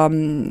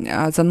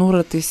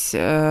зануритись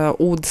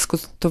у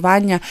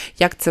дискутування,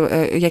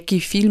 які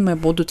фільми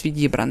будуть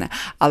відібрані.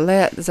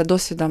 Але за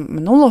досвідом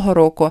минулого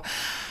року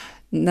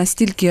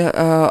настільки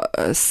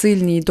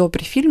сильні і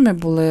добрі фільми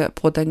були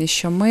подані,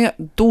 що ми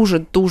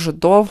дуже-дуже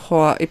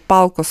довго і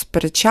палко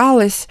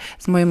сперечались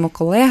з моїми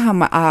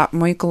колегами, а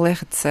мої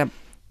колеги – це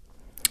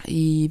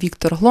і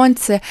Віктор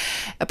Глонце,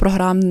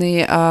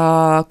 програмний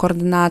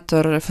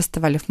координатор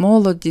фестивалів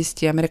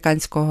 «Молодість» і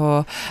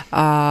американського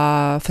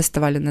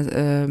фестивалю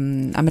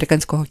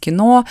американського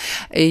кіно.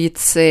 І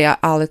це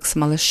Алекс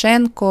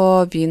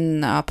Малишенко,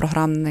 він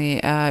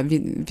програмний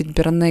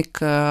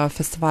відбірник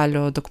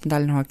фестивалю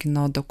документального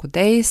кіно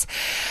 «Docu-Days».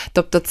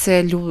 Тобто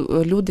це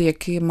люди,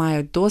 які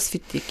мають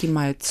досвід, які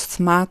мають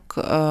смак,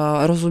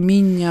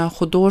 розуміння,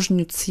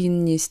 художню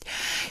цінність.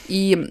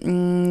 І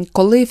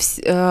коли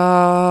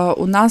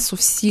у нас у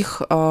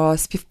всіх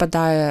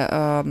співпадає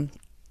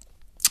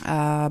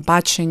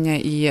бачення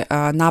і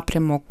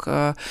напрямок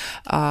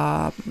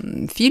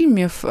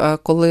фільмів,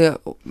 коли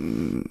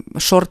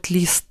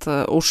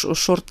у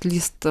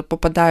шорт-ліст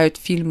попадають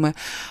фільми,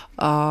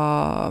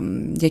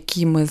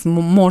 які ми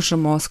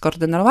можемо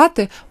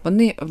скоординувати,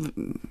 вони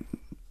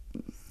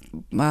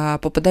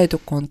попадають у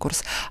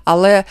конкурс.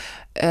 Але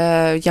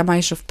я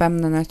майже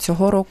впевнена,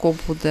 цього року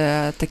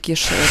буде такі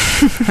ж.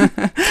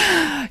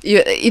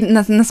 І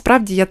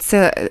насправді я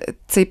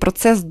цей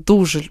процес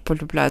дуже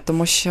полюбляю,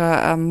 тому що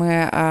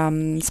ми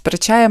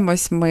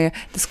сперечаємось, ми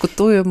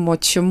дискутуємо,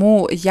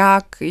 чому,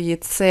 як, і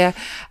це,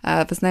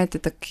 ви знаєте,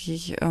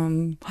 такий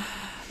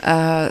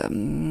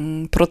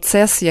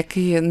процес,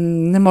 який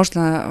не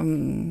можна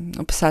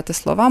описати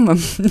словами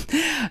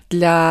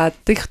для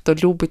тих, хто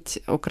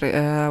любить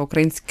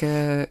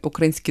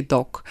український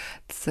док.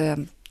 Це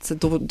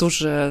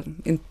дуже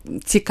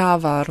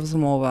цікава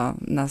розмова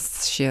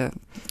нас ще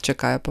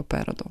чекає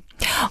попереду.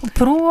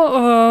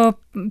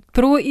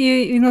 Про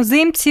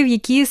іноземців,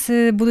 які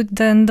будуть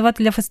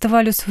надавати для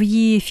фестивалю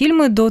свої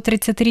фільми до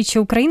 30-річчя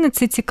України.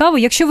 Це цікаво.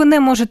 Якщо ви не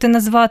можете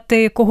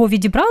назвати, кого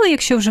відібрали,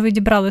 якщо вже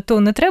відібрали, то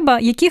не треба.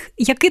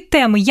 Які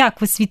теми,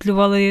 як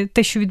висвітлювали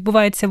те, що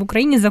відбувається в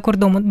Україні за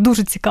кордоном?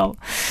 Дуже цікаво.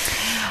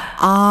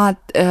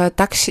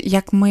 Так,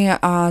 як ми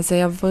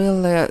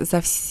заявили за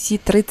всі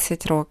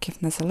 30 років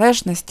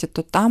незалежності,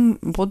 то там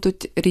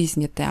будуть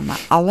різні теми.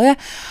 Але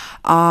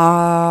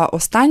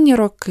останні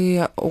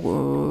роки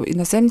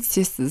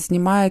іноземці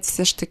знімають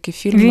все ж таки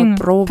фільми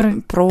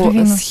про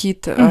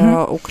схід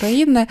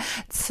України.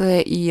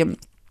 Це і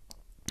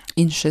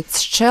інший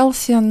з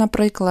Челсі,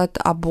 наприклад,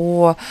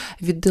 або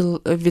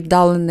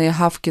віддалений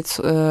гавкіт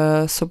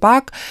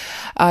собак,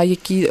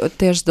 які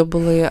теж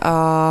здобули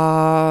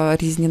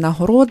різні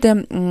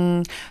нагороди.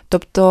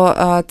 Тобто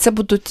це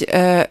будуть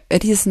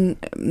різні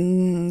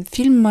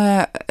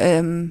фільми,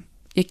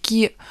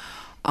 які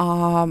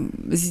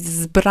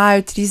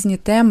збирають різні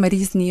теми,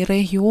 різні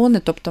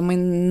регіони, тобто ми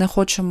не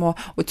хочемо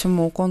у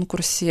цьому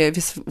конкурсі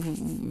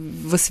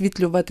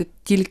висвітлювати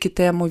тільки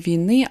тему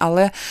війни,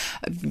 але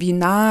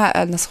війна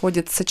на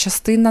Сході – це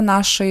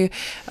частина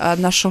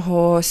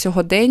нашого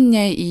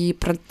сьогодення, і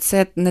про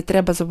це не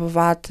треба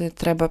забувати,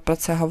 треба про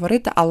це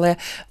говорити, але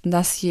в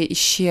нас є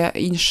іще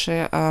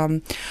інші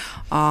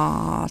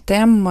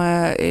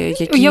теми,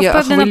 які я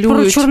впевнена,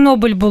 хвилюють. Про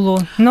Чорнобиль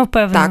було,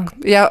 напевно. Так,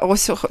 я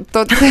ось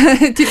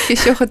тільки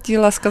що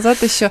хотіла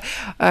сказати, що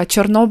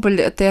Чорнобиль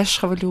теж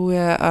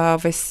хвилює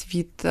весь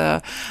світ.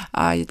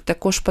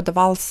 Також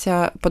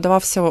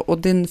подавався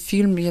один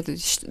фільм,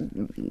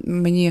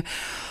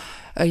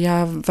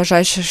 я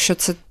вважаю, що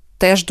це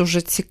теж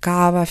дуже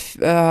цікава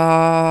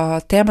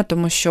тема,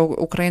 тому що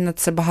Україна –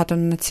 це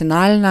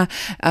багатонаціональна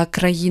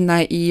країна,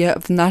 і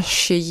в нас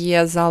ще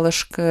є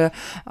залишки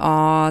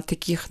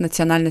таких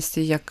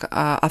національностей, як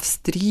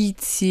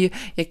австрійці,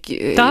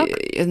 які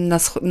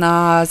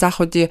на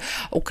заході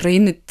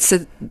України. Це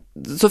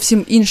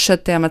зовсім інша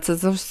тема, це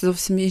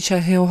зовсім інша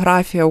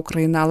географія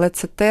України, але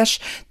це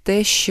теж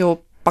те, що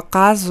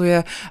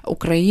показує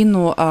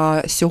Україну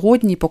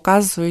сьогодні,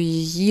 показує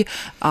її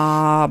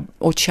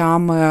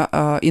очами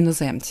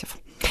іноземців.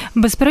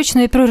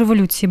 Безперечно, і про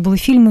революції були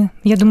фільми.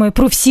 Я думаю,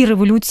 про всі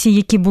революції,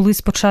 які були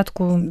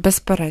спочатку.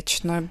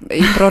 Безперечно.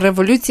 І про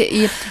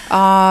революції. І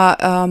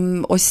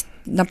ось,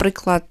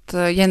 наприклад,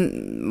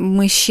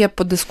 ми ще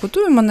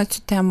подискутуємо на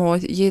цю тему.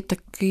 Є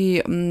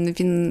такий,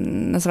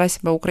 він називає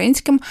себе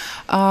українським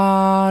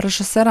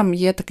режисером,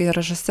 є такий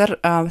режисер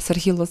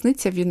Сергій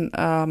Лозниця, він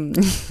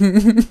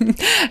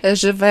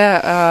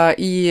живе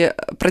і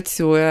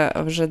працює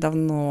вже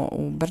давно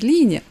у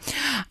Берліні,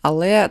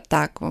 але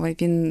так,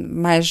 він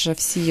майже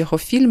всі його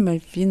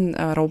фільми він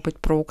робить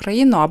про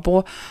Україну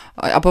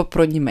або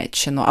про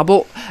Німеччину,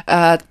 або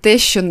те,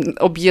 що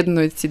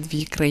об'єднує ці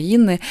дві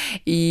країни,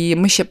 і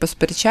ми ще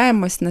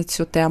посперечаємось на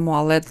цю тему,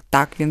 але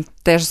так, він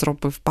теж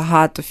зробив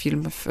багато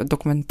фільмів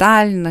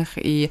документальних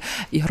і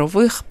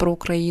ігрових про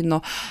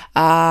Україну.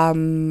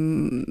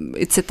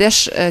 І це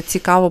теж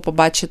цікаво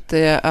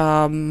побачити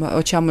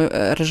очами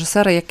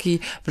режисера,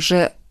 який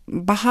вже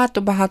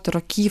багато-багато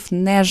років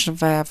не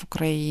живе в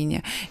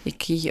Україні,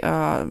 який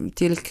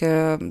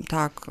тільки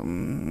так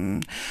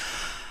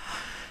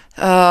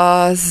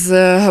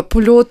з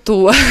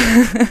польоту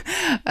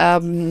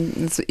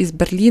із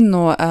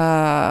Берліну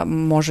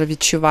може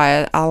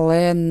відчуває,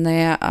 але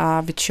не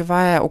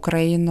відчуває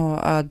Україну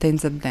день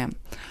за днем.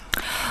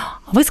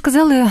 Ви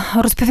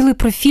розповіли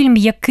про фільм,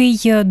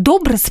 який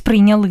добре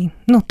сприйняли.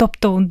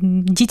 Тобто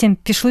дітям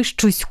пішли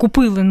щось,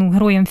 купили,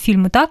 героям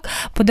фільму, так?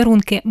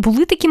 Подарунки.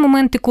 Були такі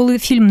моменти, коли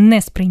фільм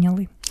не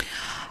сприйняли?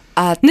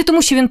 Не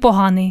тому, що він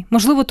поганий,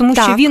 можливо, тому,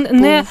 що він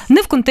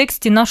не в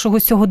контексті нашого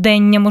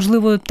сьогодення,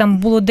 можливо, там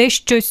було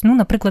дещось,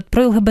 наприклад,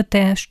 про ЛГБТ,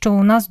 що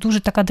у нас дуже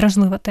така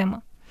дражлива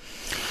тема.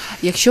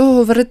 Якщо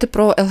говорити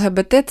про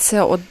ЛГБТ,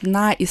 це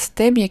одна із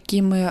тем,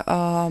 які ми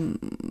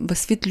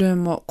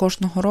висвітлюємо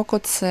кожного року.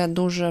 Це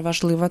дуже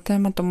важлива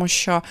тема, тому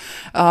що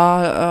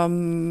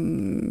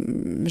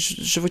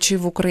живучи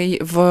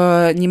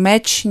в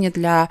Німеччині,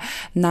 для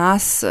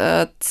нас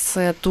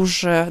це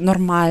дуже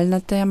нормальна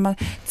тема.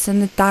 Це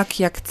не так,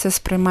 як це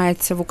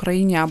сприймається в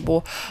Україні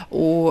або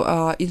у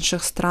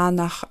інших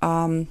странах,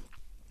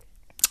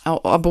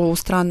 або у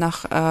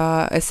странах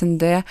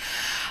СНД,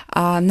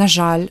 на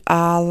жаль.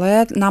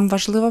 Але нам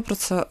важливо про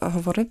це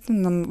говорити,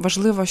 нам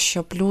важливо,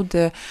 щоб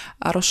люди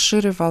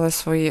розширювали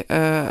свої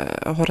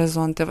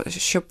горизонти,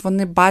 щоб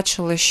вони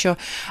бачили, що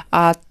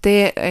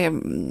те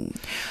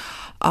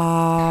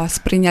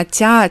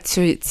сприйняття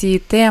цієї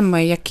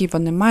теми, які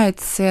вони мають,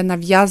 це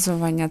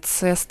нав'язування,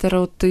 це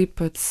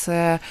стереотипи,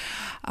 це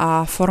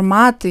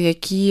формати,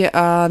 які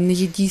не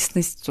є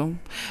дійсністю.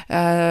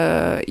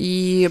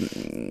 І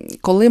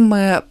коли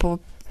ми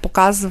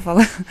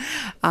показували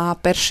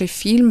перший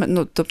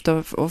фільм,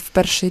 тобто в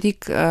перший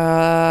рік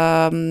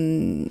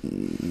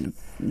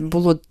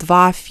було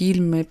 2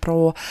 фільми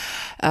про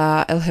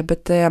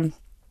ЛГБТ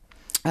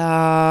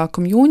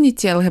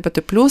ком'юніті,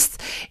 ЛГБТ+,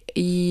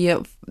 і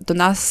до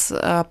нас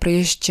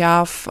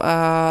приїжджав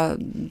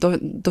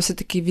досить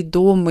таки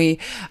відомий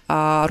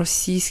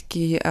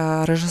російський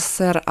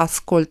режисер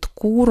Аскольд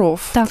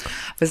Куров. Так.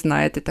 Ви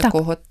знаєте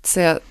такого. Так.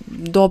 Це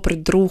добрий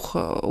друг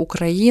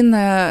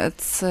України,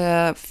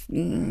 це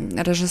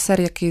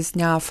режисер, який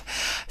зняв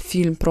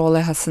фільм про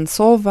Олега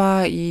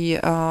Сенцова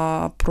і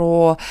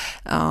про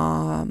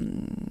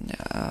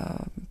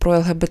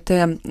ЛГБТ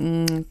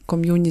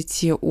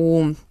ком'юніті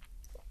у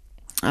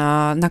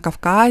на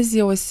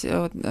Кавказі, ось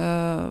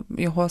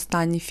його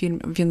останній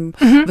фільм, він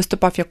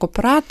виступав як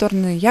оператор,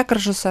 не як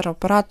режисер,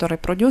 оператор і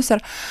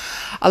продюсер.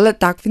 Але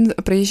так, він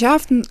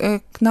приїжджав к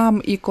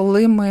нам, і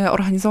коли ми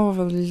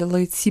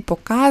організовували ці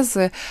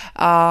покази,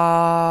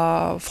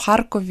 в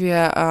Харкові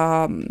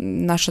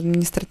наш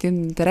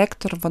адміністративний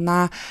директор,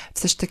 вона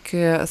все ж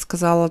таки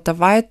сказала,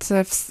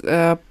 давайте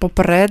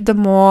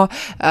попередимо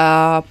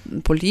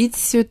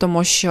поліцію,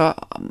 тому що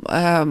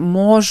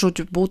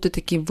можуть бути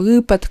такі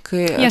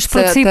випадки. Я ж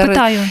про це і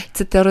питаю.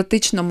 Це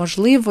теоретично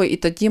можливо, і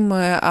тоді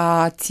ми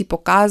ці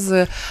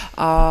покази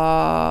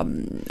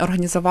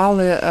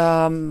організували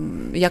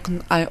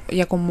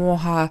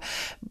якомога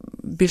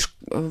більш...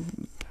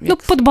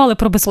 подбали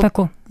про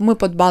безпеку. Ми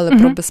подбали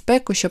про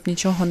безпеку, щоб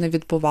нічого не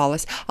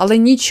відбувалось. Але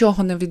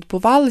нічого не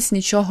відбувалось,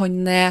 нічого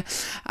не...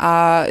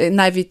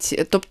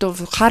 навіть, тобто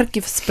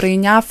Харків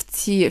сприйняв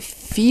ці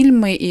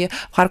фільми, і в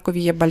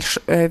Харкові є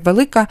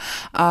велика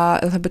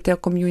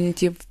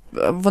ЛГБТ-ком'юніті.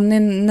 Вони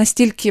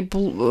настільки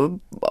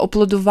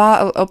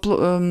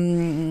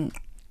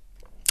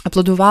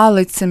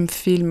аплодували цим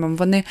фільмам,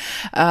 вони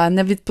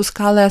не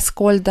відпускали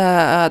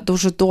Аскольда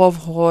дуже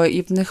довго,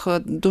 і в них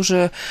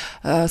дуже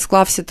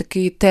склався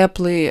такий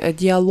теплий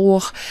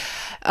діалог.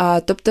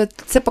 Тобто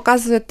це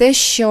показує те,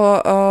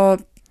 що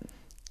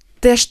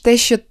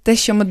те,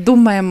 що ми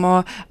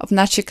думаємо в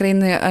нашій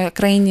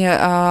країні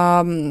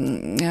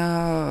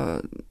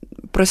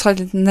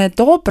происходить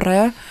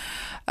недобре,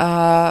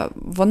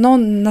 воно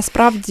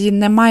насправді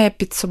не має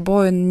під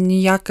собою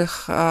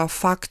ніяких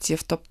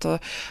фактів. Тобто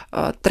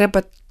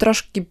треба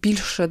трошки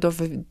більше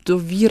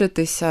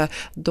довіритися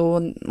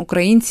до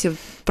українців,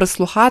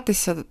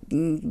 прислухатися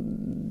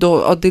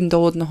один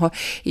до одного.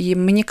 І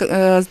мені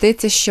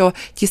здається, що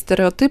ті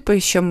стереотипи,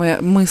 що ми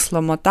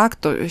мислимо, так,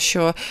 то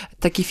що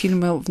такі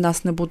фільми в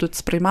нас не будуть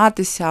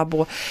сприйматися,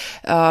 або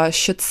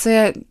що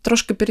це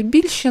трошки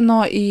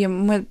перебільшено, і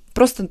ми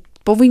просто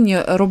повинні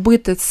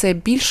робити це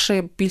більш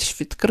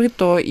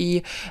відкрито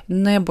і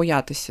не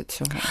боятися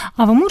цього.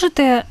 А ви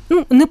можете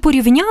не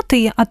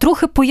порівняти, а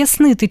трохи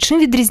пояснити, чим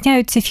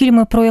відрізняються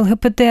фільми про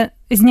ЛГБТ,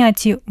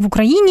 зняті в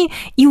Україні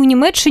і у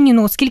Німеччині,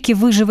 оскільки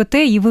ви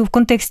живете і ви в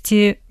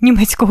контексті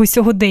німецького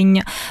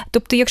сьогодення.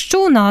 Тобто,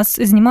 якщо у нас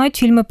знімають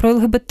фільми про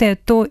ЛГБТ,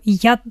 то,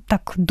 я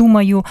так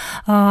думаю,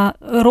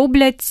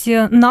 роблять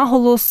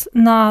наголос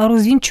на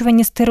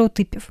розвінчуванні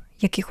стереотипів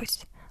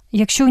якихось.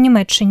 Якщо в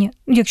Німеччині,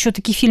 якщо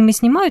такі фільми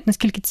знімають,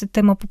 наскільки ця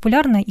тема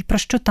популярна і про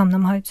що там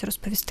намагаються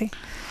розповісти?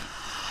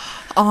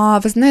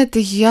 Ви знаєте,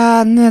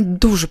 я не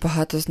дуже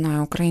багато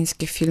знаю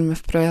українських фільмів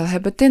про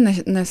ЛГБТ,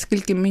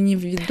 наскільки мені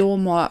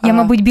відомо. Я,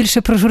 мабуть,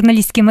 більше про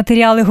журналістські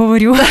матеріали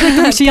говорю,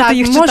 тому що я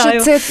їх читаю.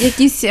 Може, це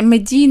якийсь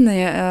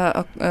медійний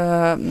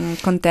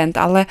контент,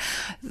 але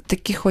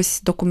таких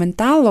ось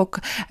документалок,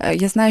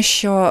 я знаю,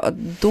 що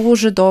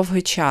дуже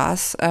довгий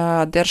час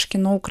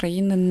Держкіно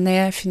України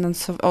не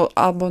фінансувало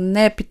або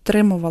не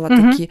підтримувало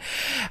такі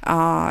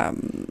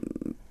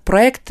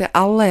проекти,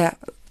 але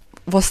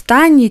в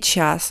останній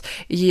час,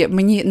 і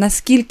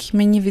наскільки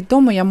мені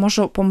відомо, я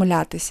можу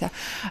помилятися,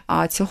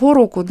 цього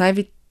року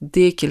навіть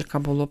декілька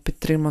було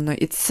підтримано.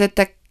 І це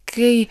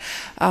такий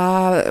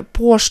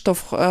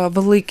поштовх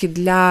великий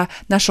для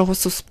нашого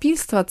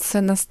суспільства,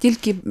 це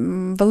настільки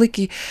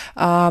великий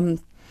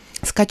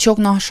скачок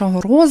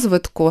нашого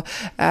розвитку.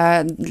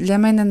 Для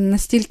мене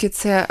настільки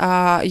це,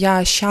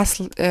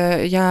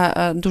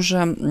 я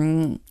дуже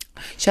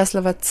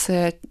щаслива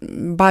це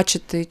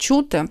бачити і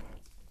чути.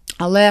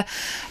 Але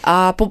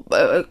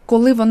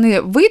коли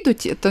вони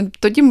вийдуть, то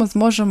тоді ми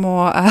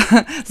зможемо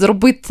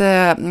зробити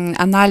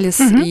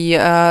аналіз і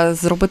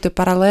зробити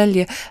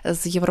паралелі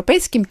з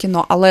європейським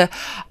кіно, але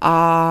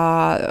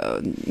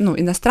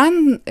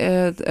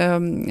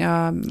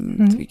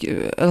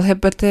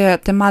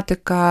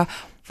ЛГБТ-тематика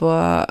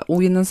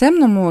у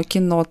іноземному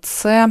кіно –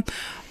 це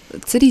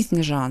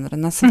різні жанри.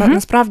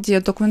 Насправді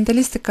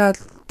документалістика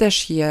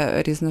теж є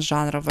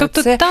різножанрова.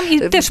 Тобто там і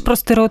теж про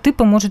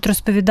стереотипи можуть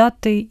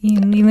розповідати і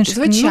в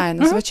інших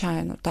кіно?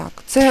 Звичайно, так.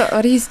 Це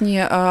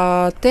різні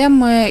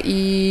теми,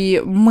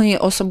 і ми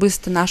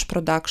особисто, наш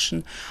продакшн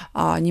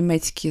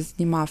німецький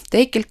знімав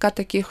декілька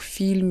таких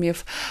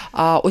фільмів.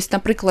 Ось,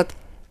 наприклад,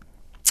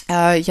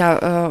 я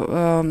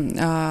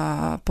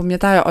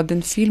пам'ятаю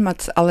один фільм,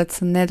 але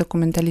це не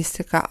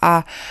документалістика,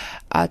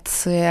 а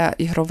це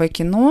ігрове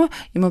кіно,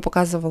 і ми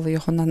показували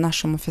його на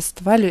нашому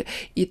фестивалі,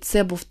 і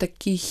це був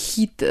такий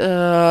хіт,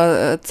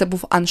 це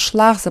був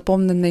аншлаг,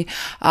 заповнений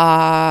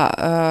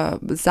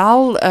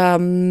зал,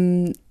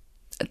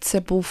 це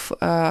був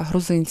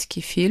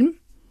грузинський фільм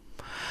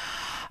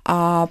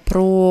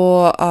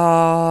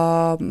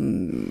про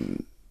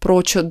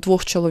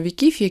двох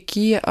чоловіків,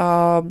 які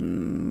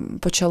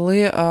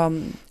почали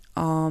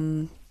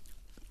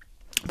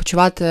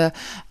почувати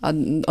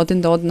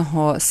один до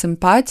одного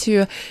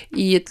симпатію.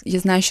 І я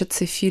знаю, що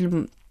цей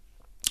фільм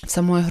в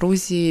самої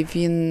Грузії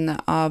він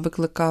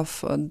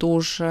викликав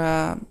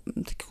дуже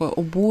таке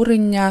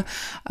обурення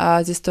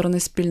зі сторони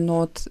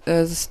спільнот,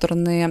 зі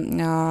сторони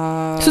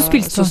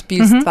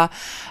суспільства.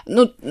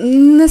 Ну,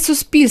 не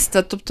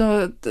суспільства,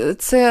 тобто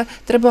це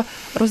треба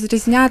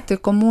розрізняти,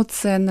 кому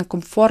це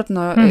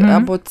некомфортно,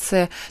 або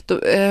це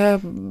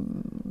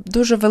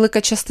дуже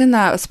велика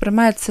частина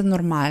сприймає це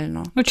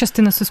нормально. Ну,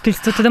 частина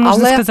суспільства, тоді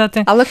можна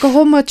сказати. Але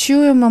кого ми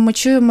чуємо? Ми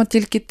чуємо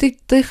тільки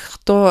тих,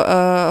 хто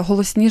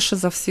голосніше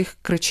за всіх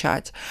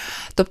кричать.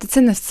 Тобто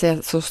це не все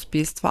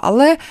суспільство.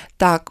 Але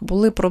так,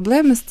 були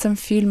проблеми з цим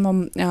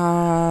фільмом.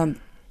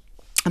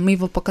 Ми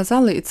його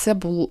показали, і це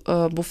був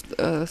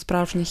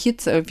справжній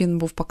хіт. Він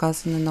був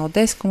показаний на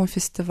Одеському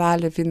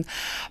фестивалі, він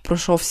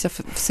пройшовся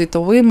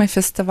світовими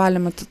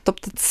фестивалями.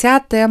 Тобто ця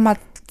тема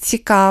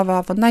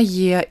цікава, вона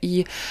є,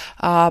 і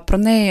про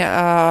неї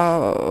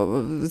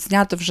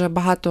знято вже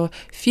багато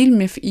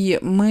фільмів, і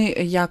ми,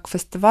 як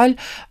фестиваль,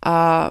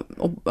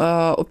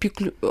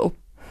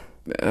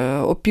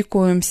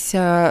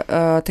 опікуємося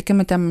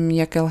такими темами,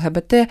 як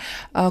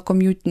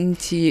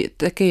ЛГБТ-ком'юніті,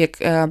 таке як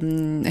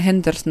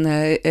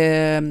гендерне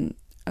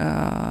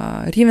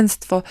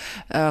рівенство,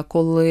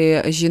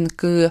 коли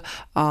жінки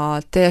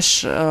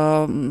теж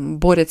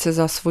борються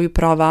за свої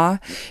права,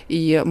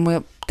 і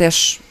ми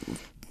теж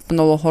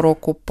минулого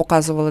року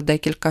показували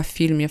декілька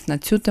фільмів на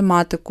цю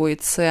тематику, і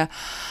це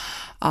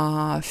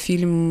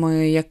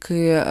фільми,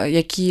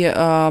 які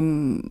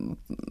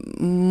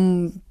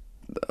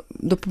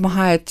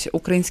допомагають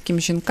українським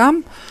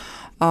жінкам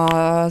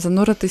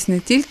зануритись не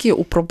тільки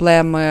у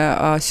проблеми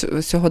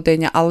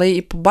сьогодення, але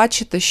і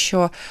побачити,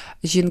 що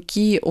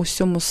жінки у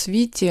всьому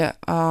світі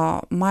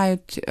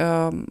мають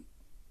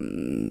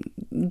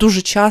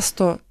дуже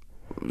часто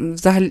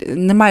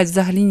не мають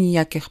взагалі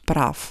ніяких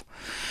прав.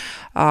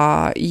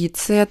 І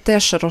це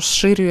теж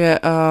розширює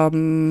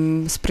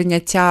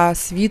сприйняття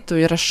світу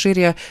і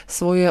розширює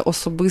своє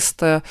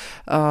особисте,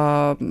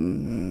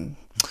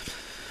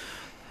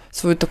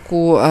 свою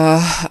таку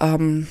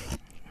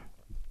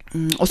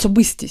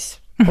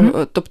особистість.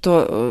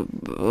 Тобто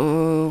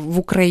в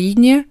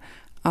Україні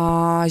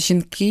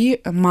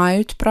жінки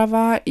мають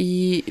права,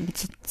 і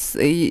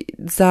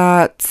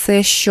за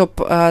це,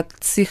 щоб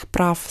цих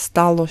прав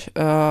стало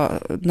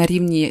на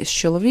рівні з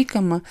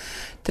чоловіками,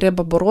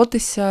 треба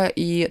боротися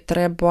і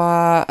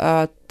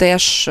треба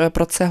теж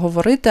про це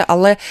говорити,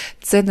 але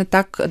це не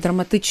так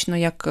драматично,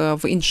 як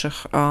в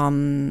інших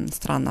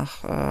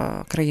странах,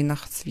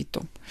 країнах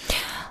світу.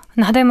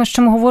 Нагадаємо,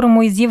 що ми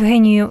говоримо із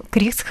Євгенією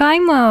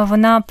Крігсхайм.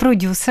 Вона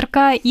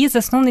продюсерка і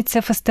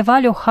засновниця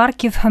фестивалю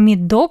Kharkiv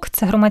MeetDocs.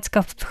 Це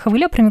громадська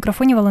хвиля, при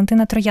мікрофоні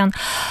Валентина Троян.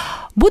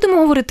 Будемо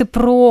говорити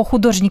про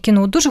художнє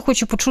кіно. Дуже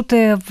хочу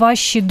почути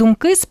ваші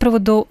думки з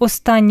приводу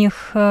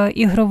останніх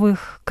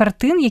ігрових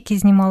картин, які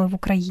знімали в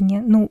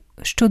Україні. Ну,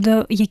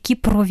 щодо які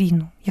про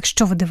війну,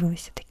 якщо ви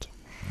дивилися такі.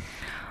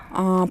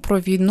 Про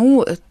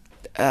війну,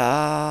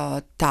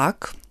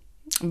 так.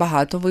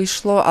 Багато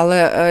вийшло,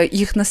 але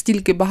їх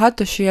настільки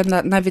багато, що я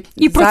навіть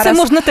і про зараз, це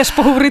можна теж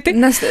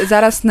поговорити.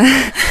 Зараз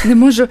не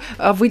можу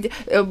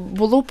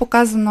було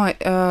показано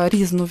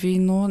різну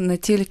війну, не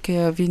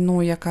тільки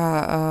війну,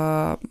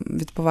 яка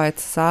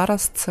відбувається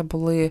зараз. Це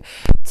були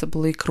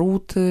і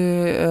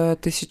Крути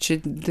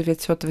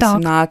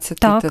 1918,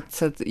 так.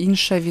 Це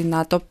інша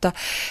війна. Тобто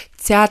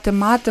ця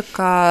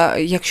тематика,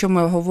 якщо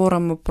ми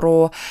говоримо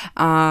про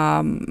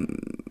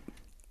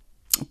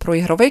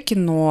ігрове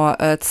кіно,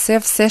 це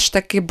все ж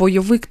таки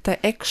бойовик та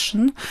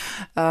екшен,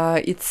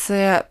 і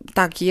це,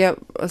 так, є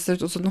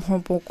з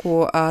одного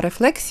боку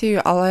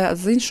рефлексією, але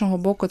з іншого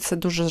боку це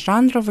дуже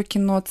жанрове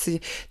кіно,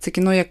 це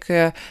кіно,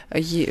 яке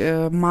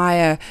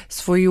має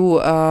свою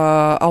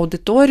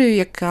аудиторію,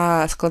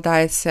 яка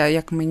складається,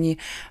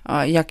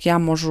 як я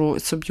можу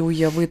собі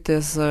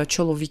уявити, з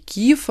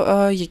чоловіків,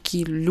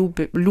 які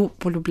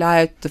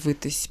полюбляють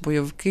дивитись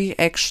бойовики,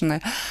 екшени.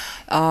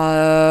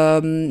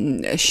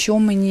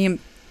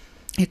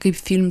 Який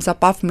фільм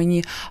запав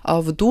мені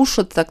в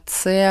душу, так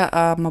це,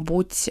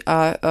 мабуть,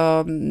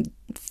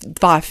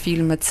 два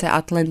фільми. Це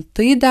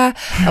 «Атлантида»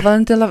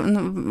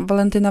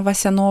 Валентина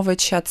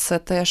Васяновича, це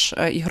теж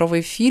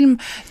ігровий фільм,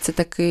 це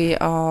такий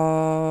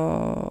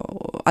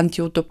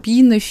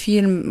антиутопійний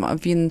фільм,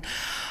 він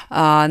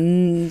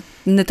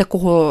не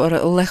такого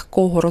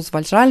легкого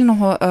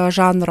розважального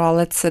жанру,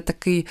 але це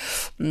такий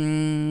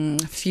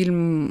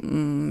фільм,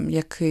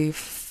 який,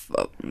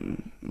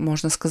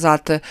 можна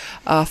сказати,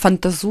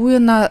 фантазує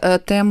на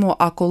тему,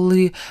 а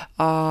коли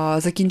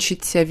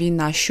закінчиться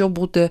війна, що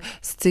буде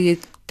з цією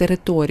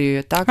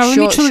територією. Так? Але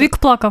мій чоловік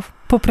плакав,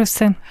 попри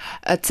все.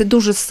 Це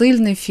дуже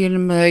сильний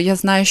фільм. Я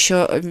знаю,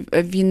 що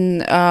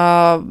він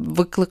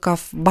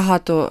викликав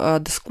багато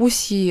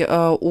дискусій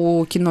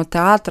у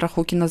кінотеатрах,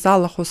 у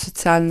кінозалах, у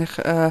соціальних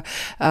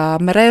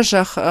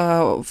мережах.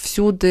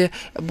 Всюди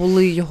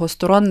були його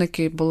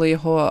сторонники, були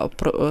його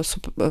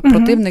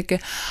противники.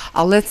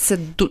 Але це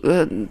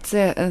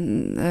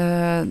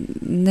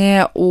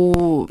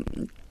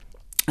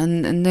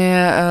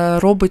не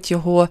робить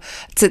його...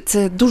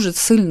 Це дуже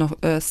сильно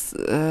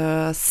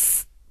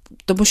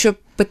тому що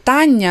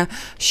питання,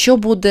 що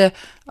буде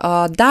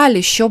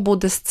далі, що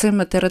буде з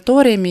цими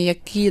територіями,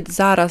 які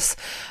зараз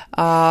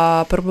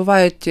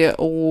перебувають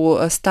у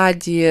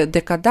стадії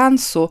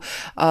декадансу,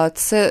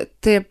 це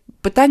те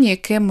питання,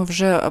 яке ми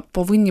вже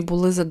повинні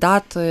були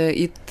задати,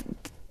 і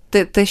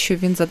те, що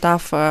він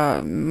задав,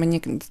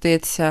 мені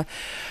здається,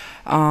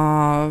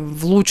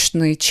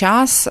 влучний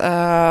час,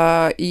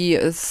 і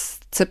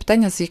це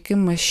питання, з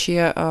яким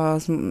ще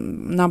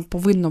нам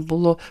повинно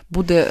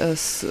буде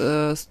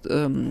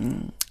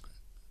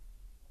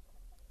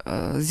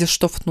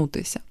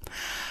зіштовхнутися.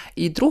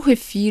 І другий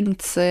фільм –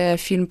 це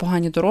фільм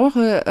 «Погані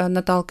дороги»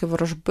 Наталки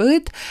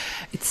Ворожбит.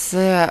 І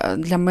це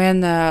для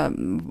мене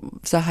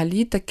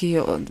взагалі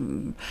таки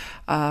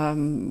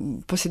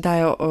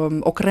посідає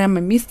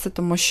окреме місце,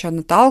 тому що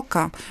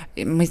Наталка,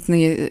 ми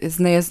з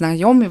нею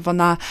знайомі,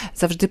 вона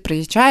завжди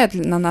приїжджає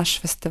на наш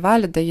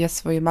фестиваль, дає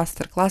свої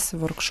мастер-класи,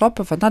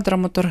 воркшопи, вона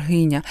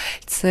драматургиня.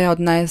 Це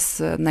одна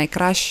із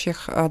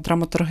найкращих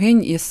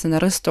драматургинь і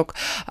сценаристок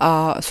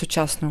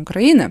сучасної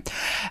України.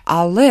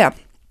 Але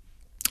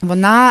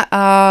вона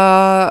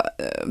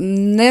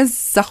не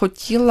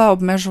захотіла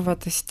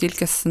обмежуватись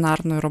тільки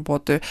сценарною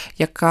роботою,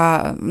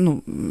 яка,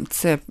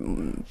 це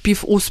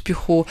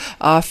півуспіху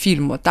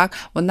фільму, так?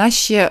 Вона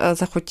ще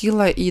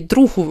захотіла і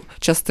другу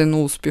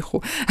частину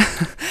успіху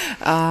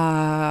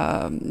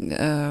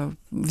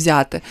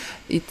взяти.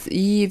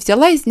 І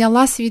взяла і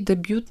зняла свій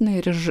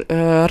дебютний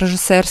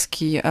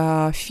режисерський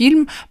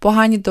фільм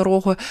 «Погані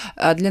дороги».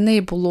 Для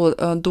неї було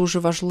дуже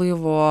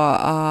важливо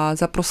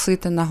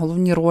запросити на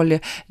головні ролі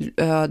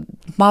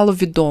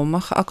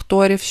маловідомих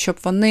акторів, щоб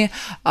вони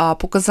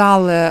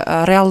показали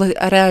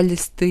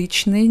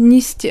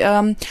реалістичність,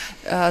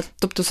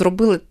 тобто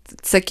зробили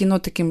це кіно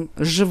таким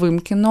живим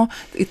кіно,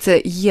 і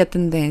це є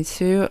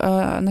тенденцією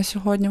на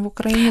сьогодні в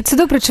Україні. Це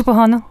добре чи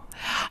погано?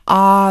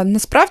 А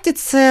насправді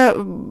це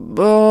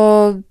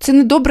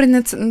не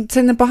добре,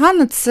 це не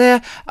погано,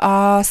 це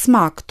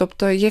смак.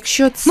 Тобто,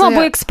 якщо це...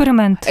 або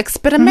експеримент.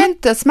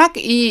 Експеримент, смак,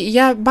 і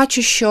я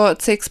бачу, що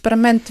цей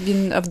експеримент,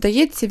 він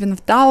вдається, він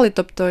вдалий.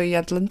 Тобто, і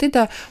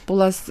 «Атлантида»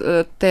 була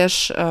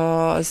теж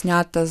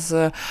знята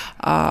з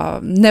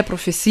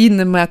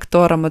непрофесійними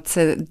акторами.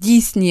 Це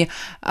дійсні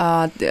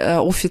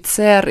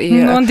офіцер.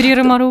 І... Андрій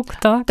Римарук,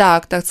 так.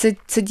 Так,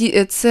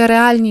 це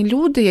реальні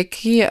люди,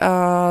 які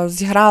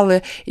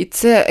зіграли. І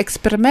це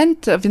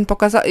експеримент, він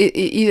показав,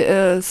 і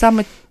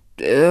саме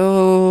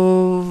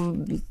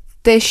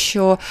те,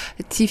 що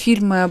ці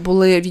фільми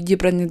були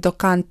відібрані до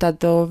Канта,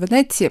 до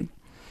Венеції,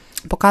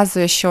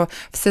 показує, що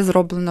все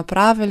зроблено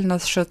правильно,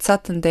 що ця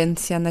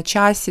тенденція на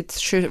часі,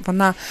 що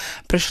вона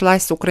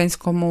прийшлась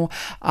українському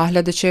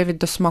глядачеві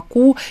до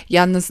смаку.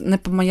 Я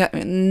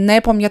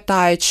не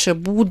пам'ятаю,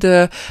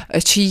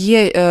 чи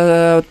є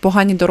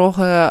 «Погані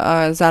дороги»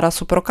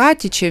 зараз у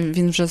прокаті, чи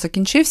він вже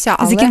закінчився.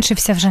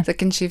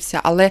 Закінчився,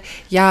 але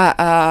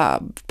я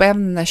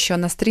впевнена, що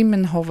на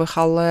стрімінгових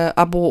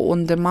або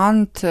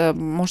on-demand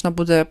можна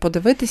буде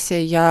подивитися.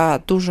 Я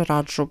дуже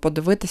раджу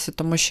подивитися,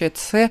 тому що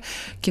це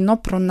кіно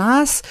про нас.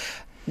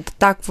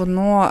 Так,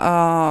 воно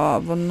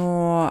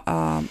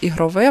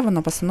ігрове,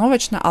 воно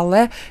постановочне,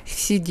 але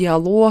всі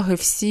діалоги,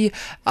 всі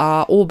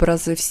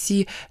образи,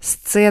 всі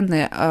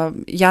сцени,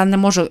 я не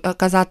можу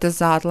казати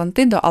за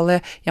 «Атлантиду»,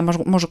 але я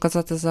можу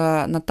казати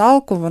за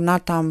Наталку, вона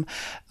там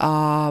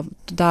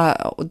туди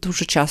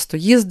дуже часто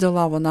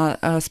їздила, вона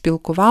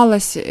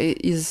спілкувалась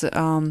із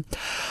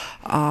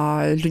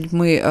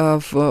людьми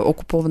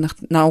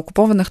на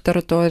окупованих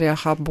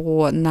територіях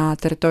або на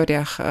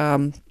територіях,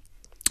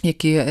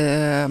 які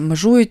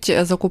межують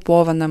з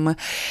окупованими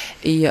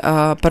і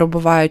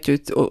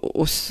перебувають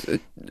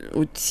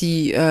у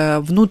цій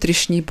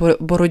внутрішній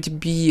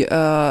боротьбі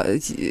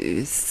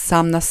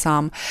сам на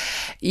сам.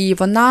 І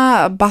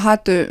вона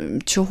багато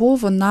чого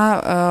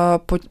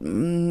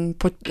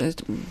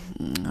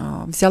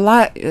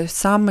взяла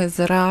саме з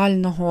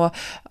реального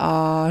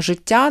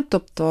життя, життя,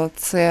 тобто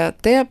це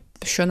те,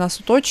 що нас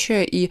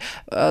оточує, і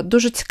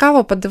дуже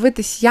цікаво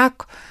подивитись,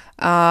 як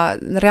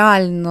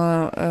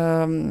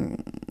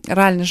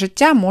реальне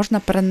життя можна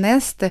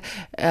перенести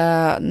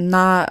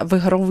в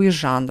ігровий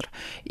жанр.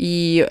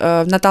 І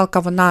Наталка,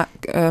 вона,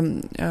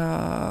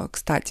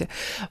 кстати,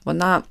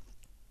 вона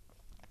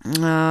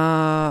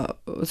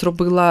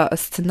зробила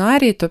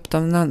сценарій, тобто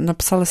вона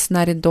написала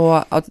сценарій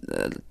до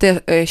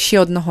ще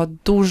одного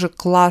дуже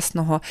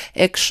класного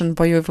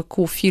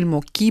екшн-бойовику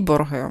фільму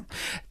 «Кіборги».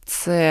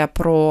 Це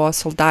про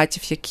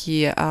солдатів,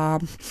 які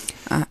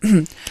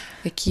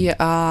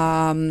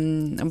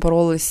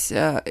боролись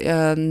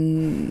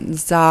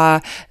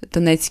за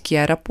Донецький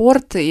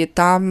аеропорт, і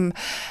там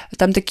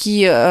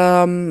такі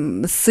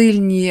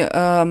сильні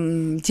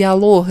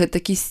діалоги,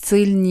 такі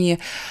сильні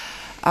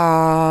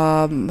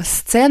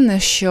сцени,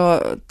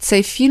 що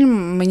цей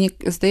фільм, мені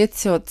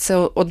здається, це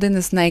один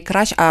із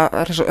найкращих,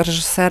 а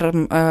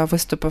режисером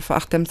виступив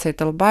Ахтем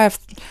Цейтелбаєв,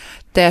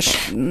 теж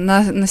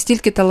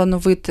настільки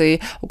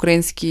талановитий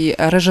український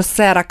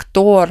режисер,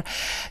 актор,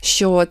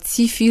 що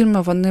ці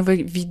фільми, вони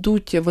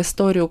війдуть в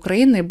історію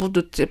України і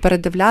будуть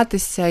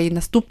передивлятися і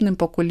наступним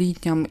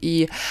поколінням.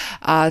 І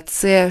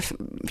це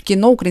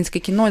кіно, українське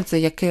кіно, за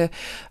яке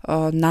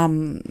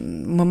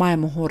ми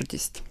маємо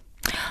гордість.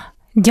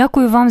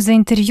 Дякую вам за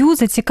інтерв'ю,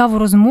 за цікаву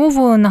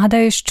розмову.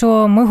 Нагадаю,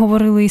 що ми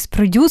говорили із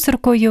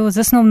продюсеркою,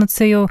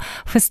 засновницею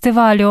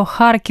фестивалю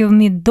Kharkiv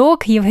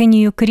MeetDocs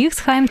Євгенією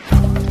Крігсхайм.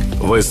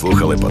 Ви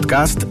слухали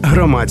подкаст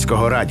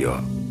Громадського радіо.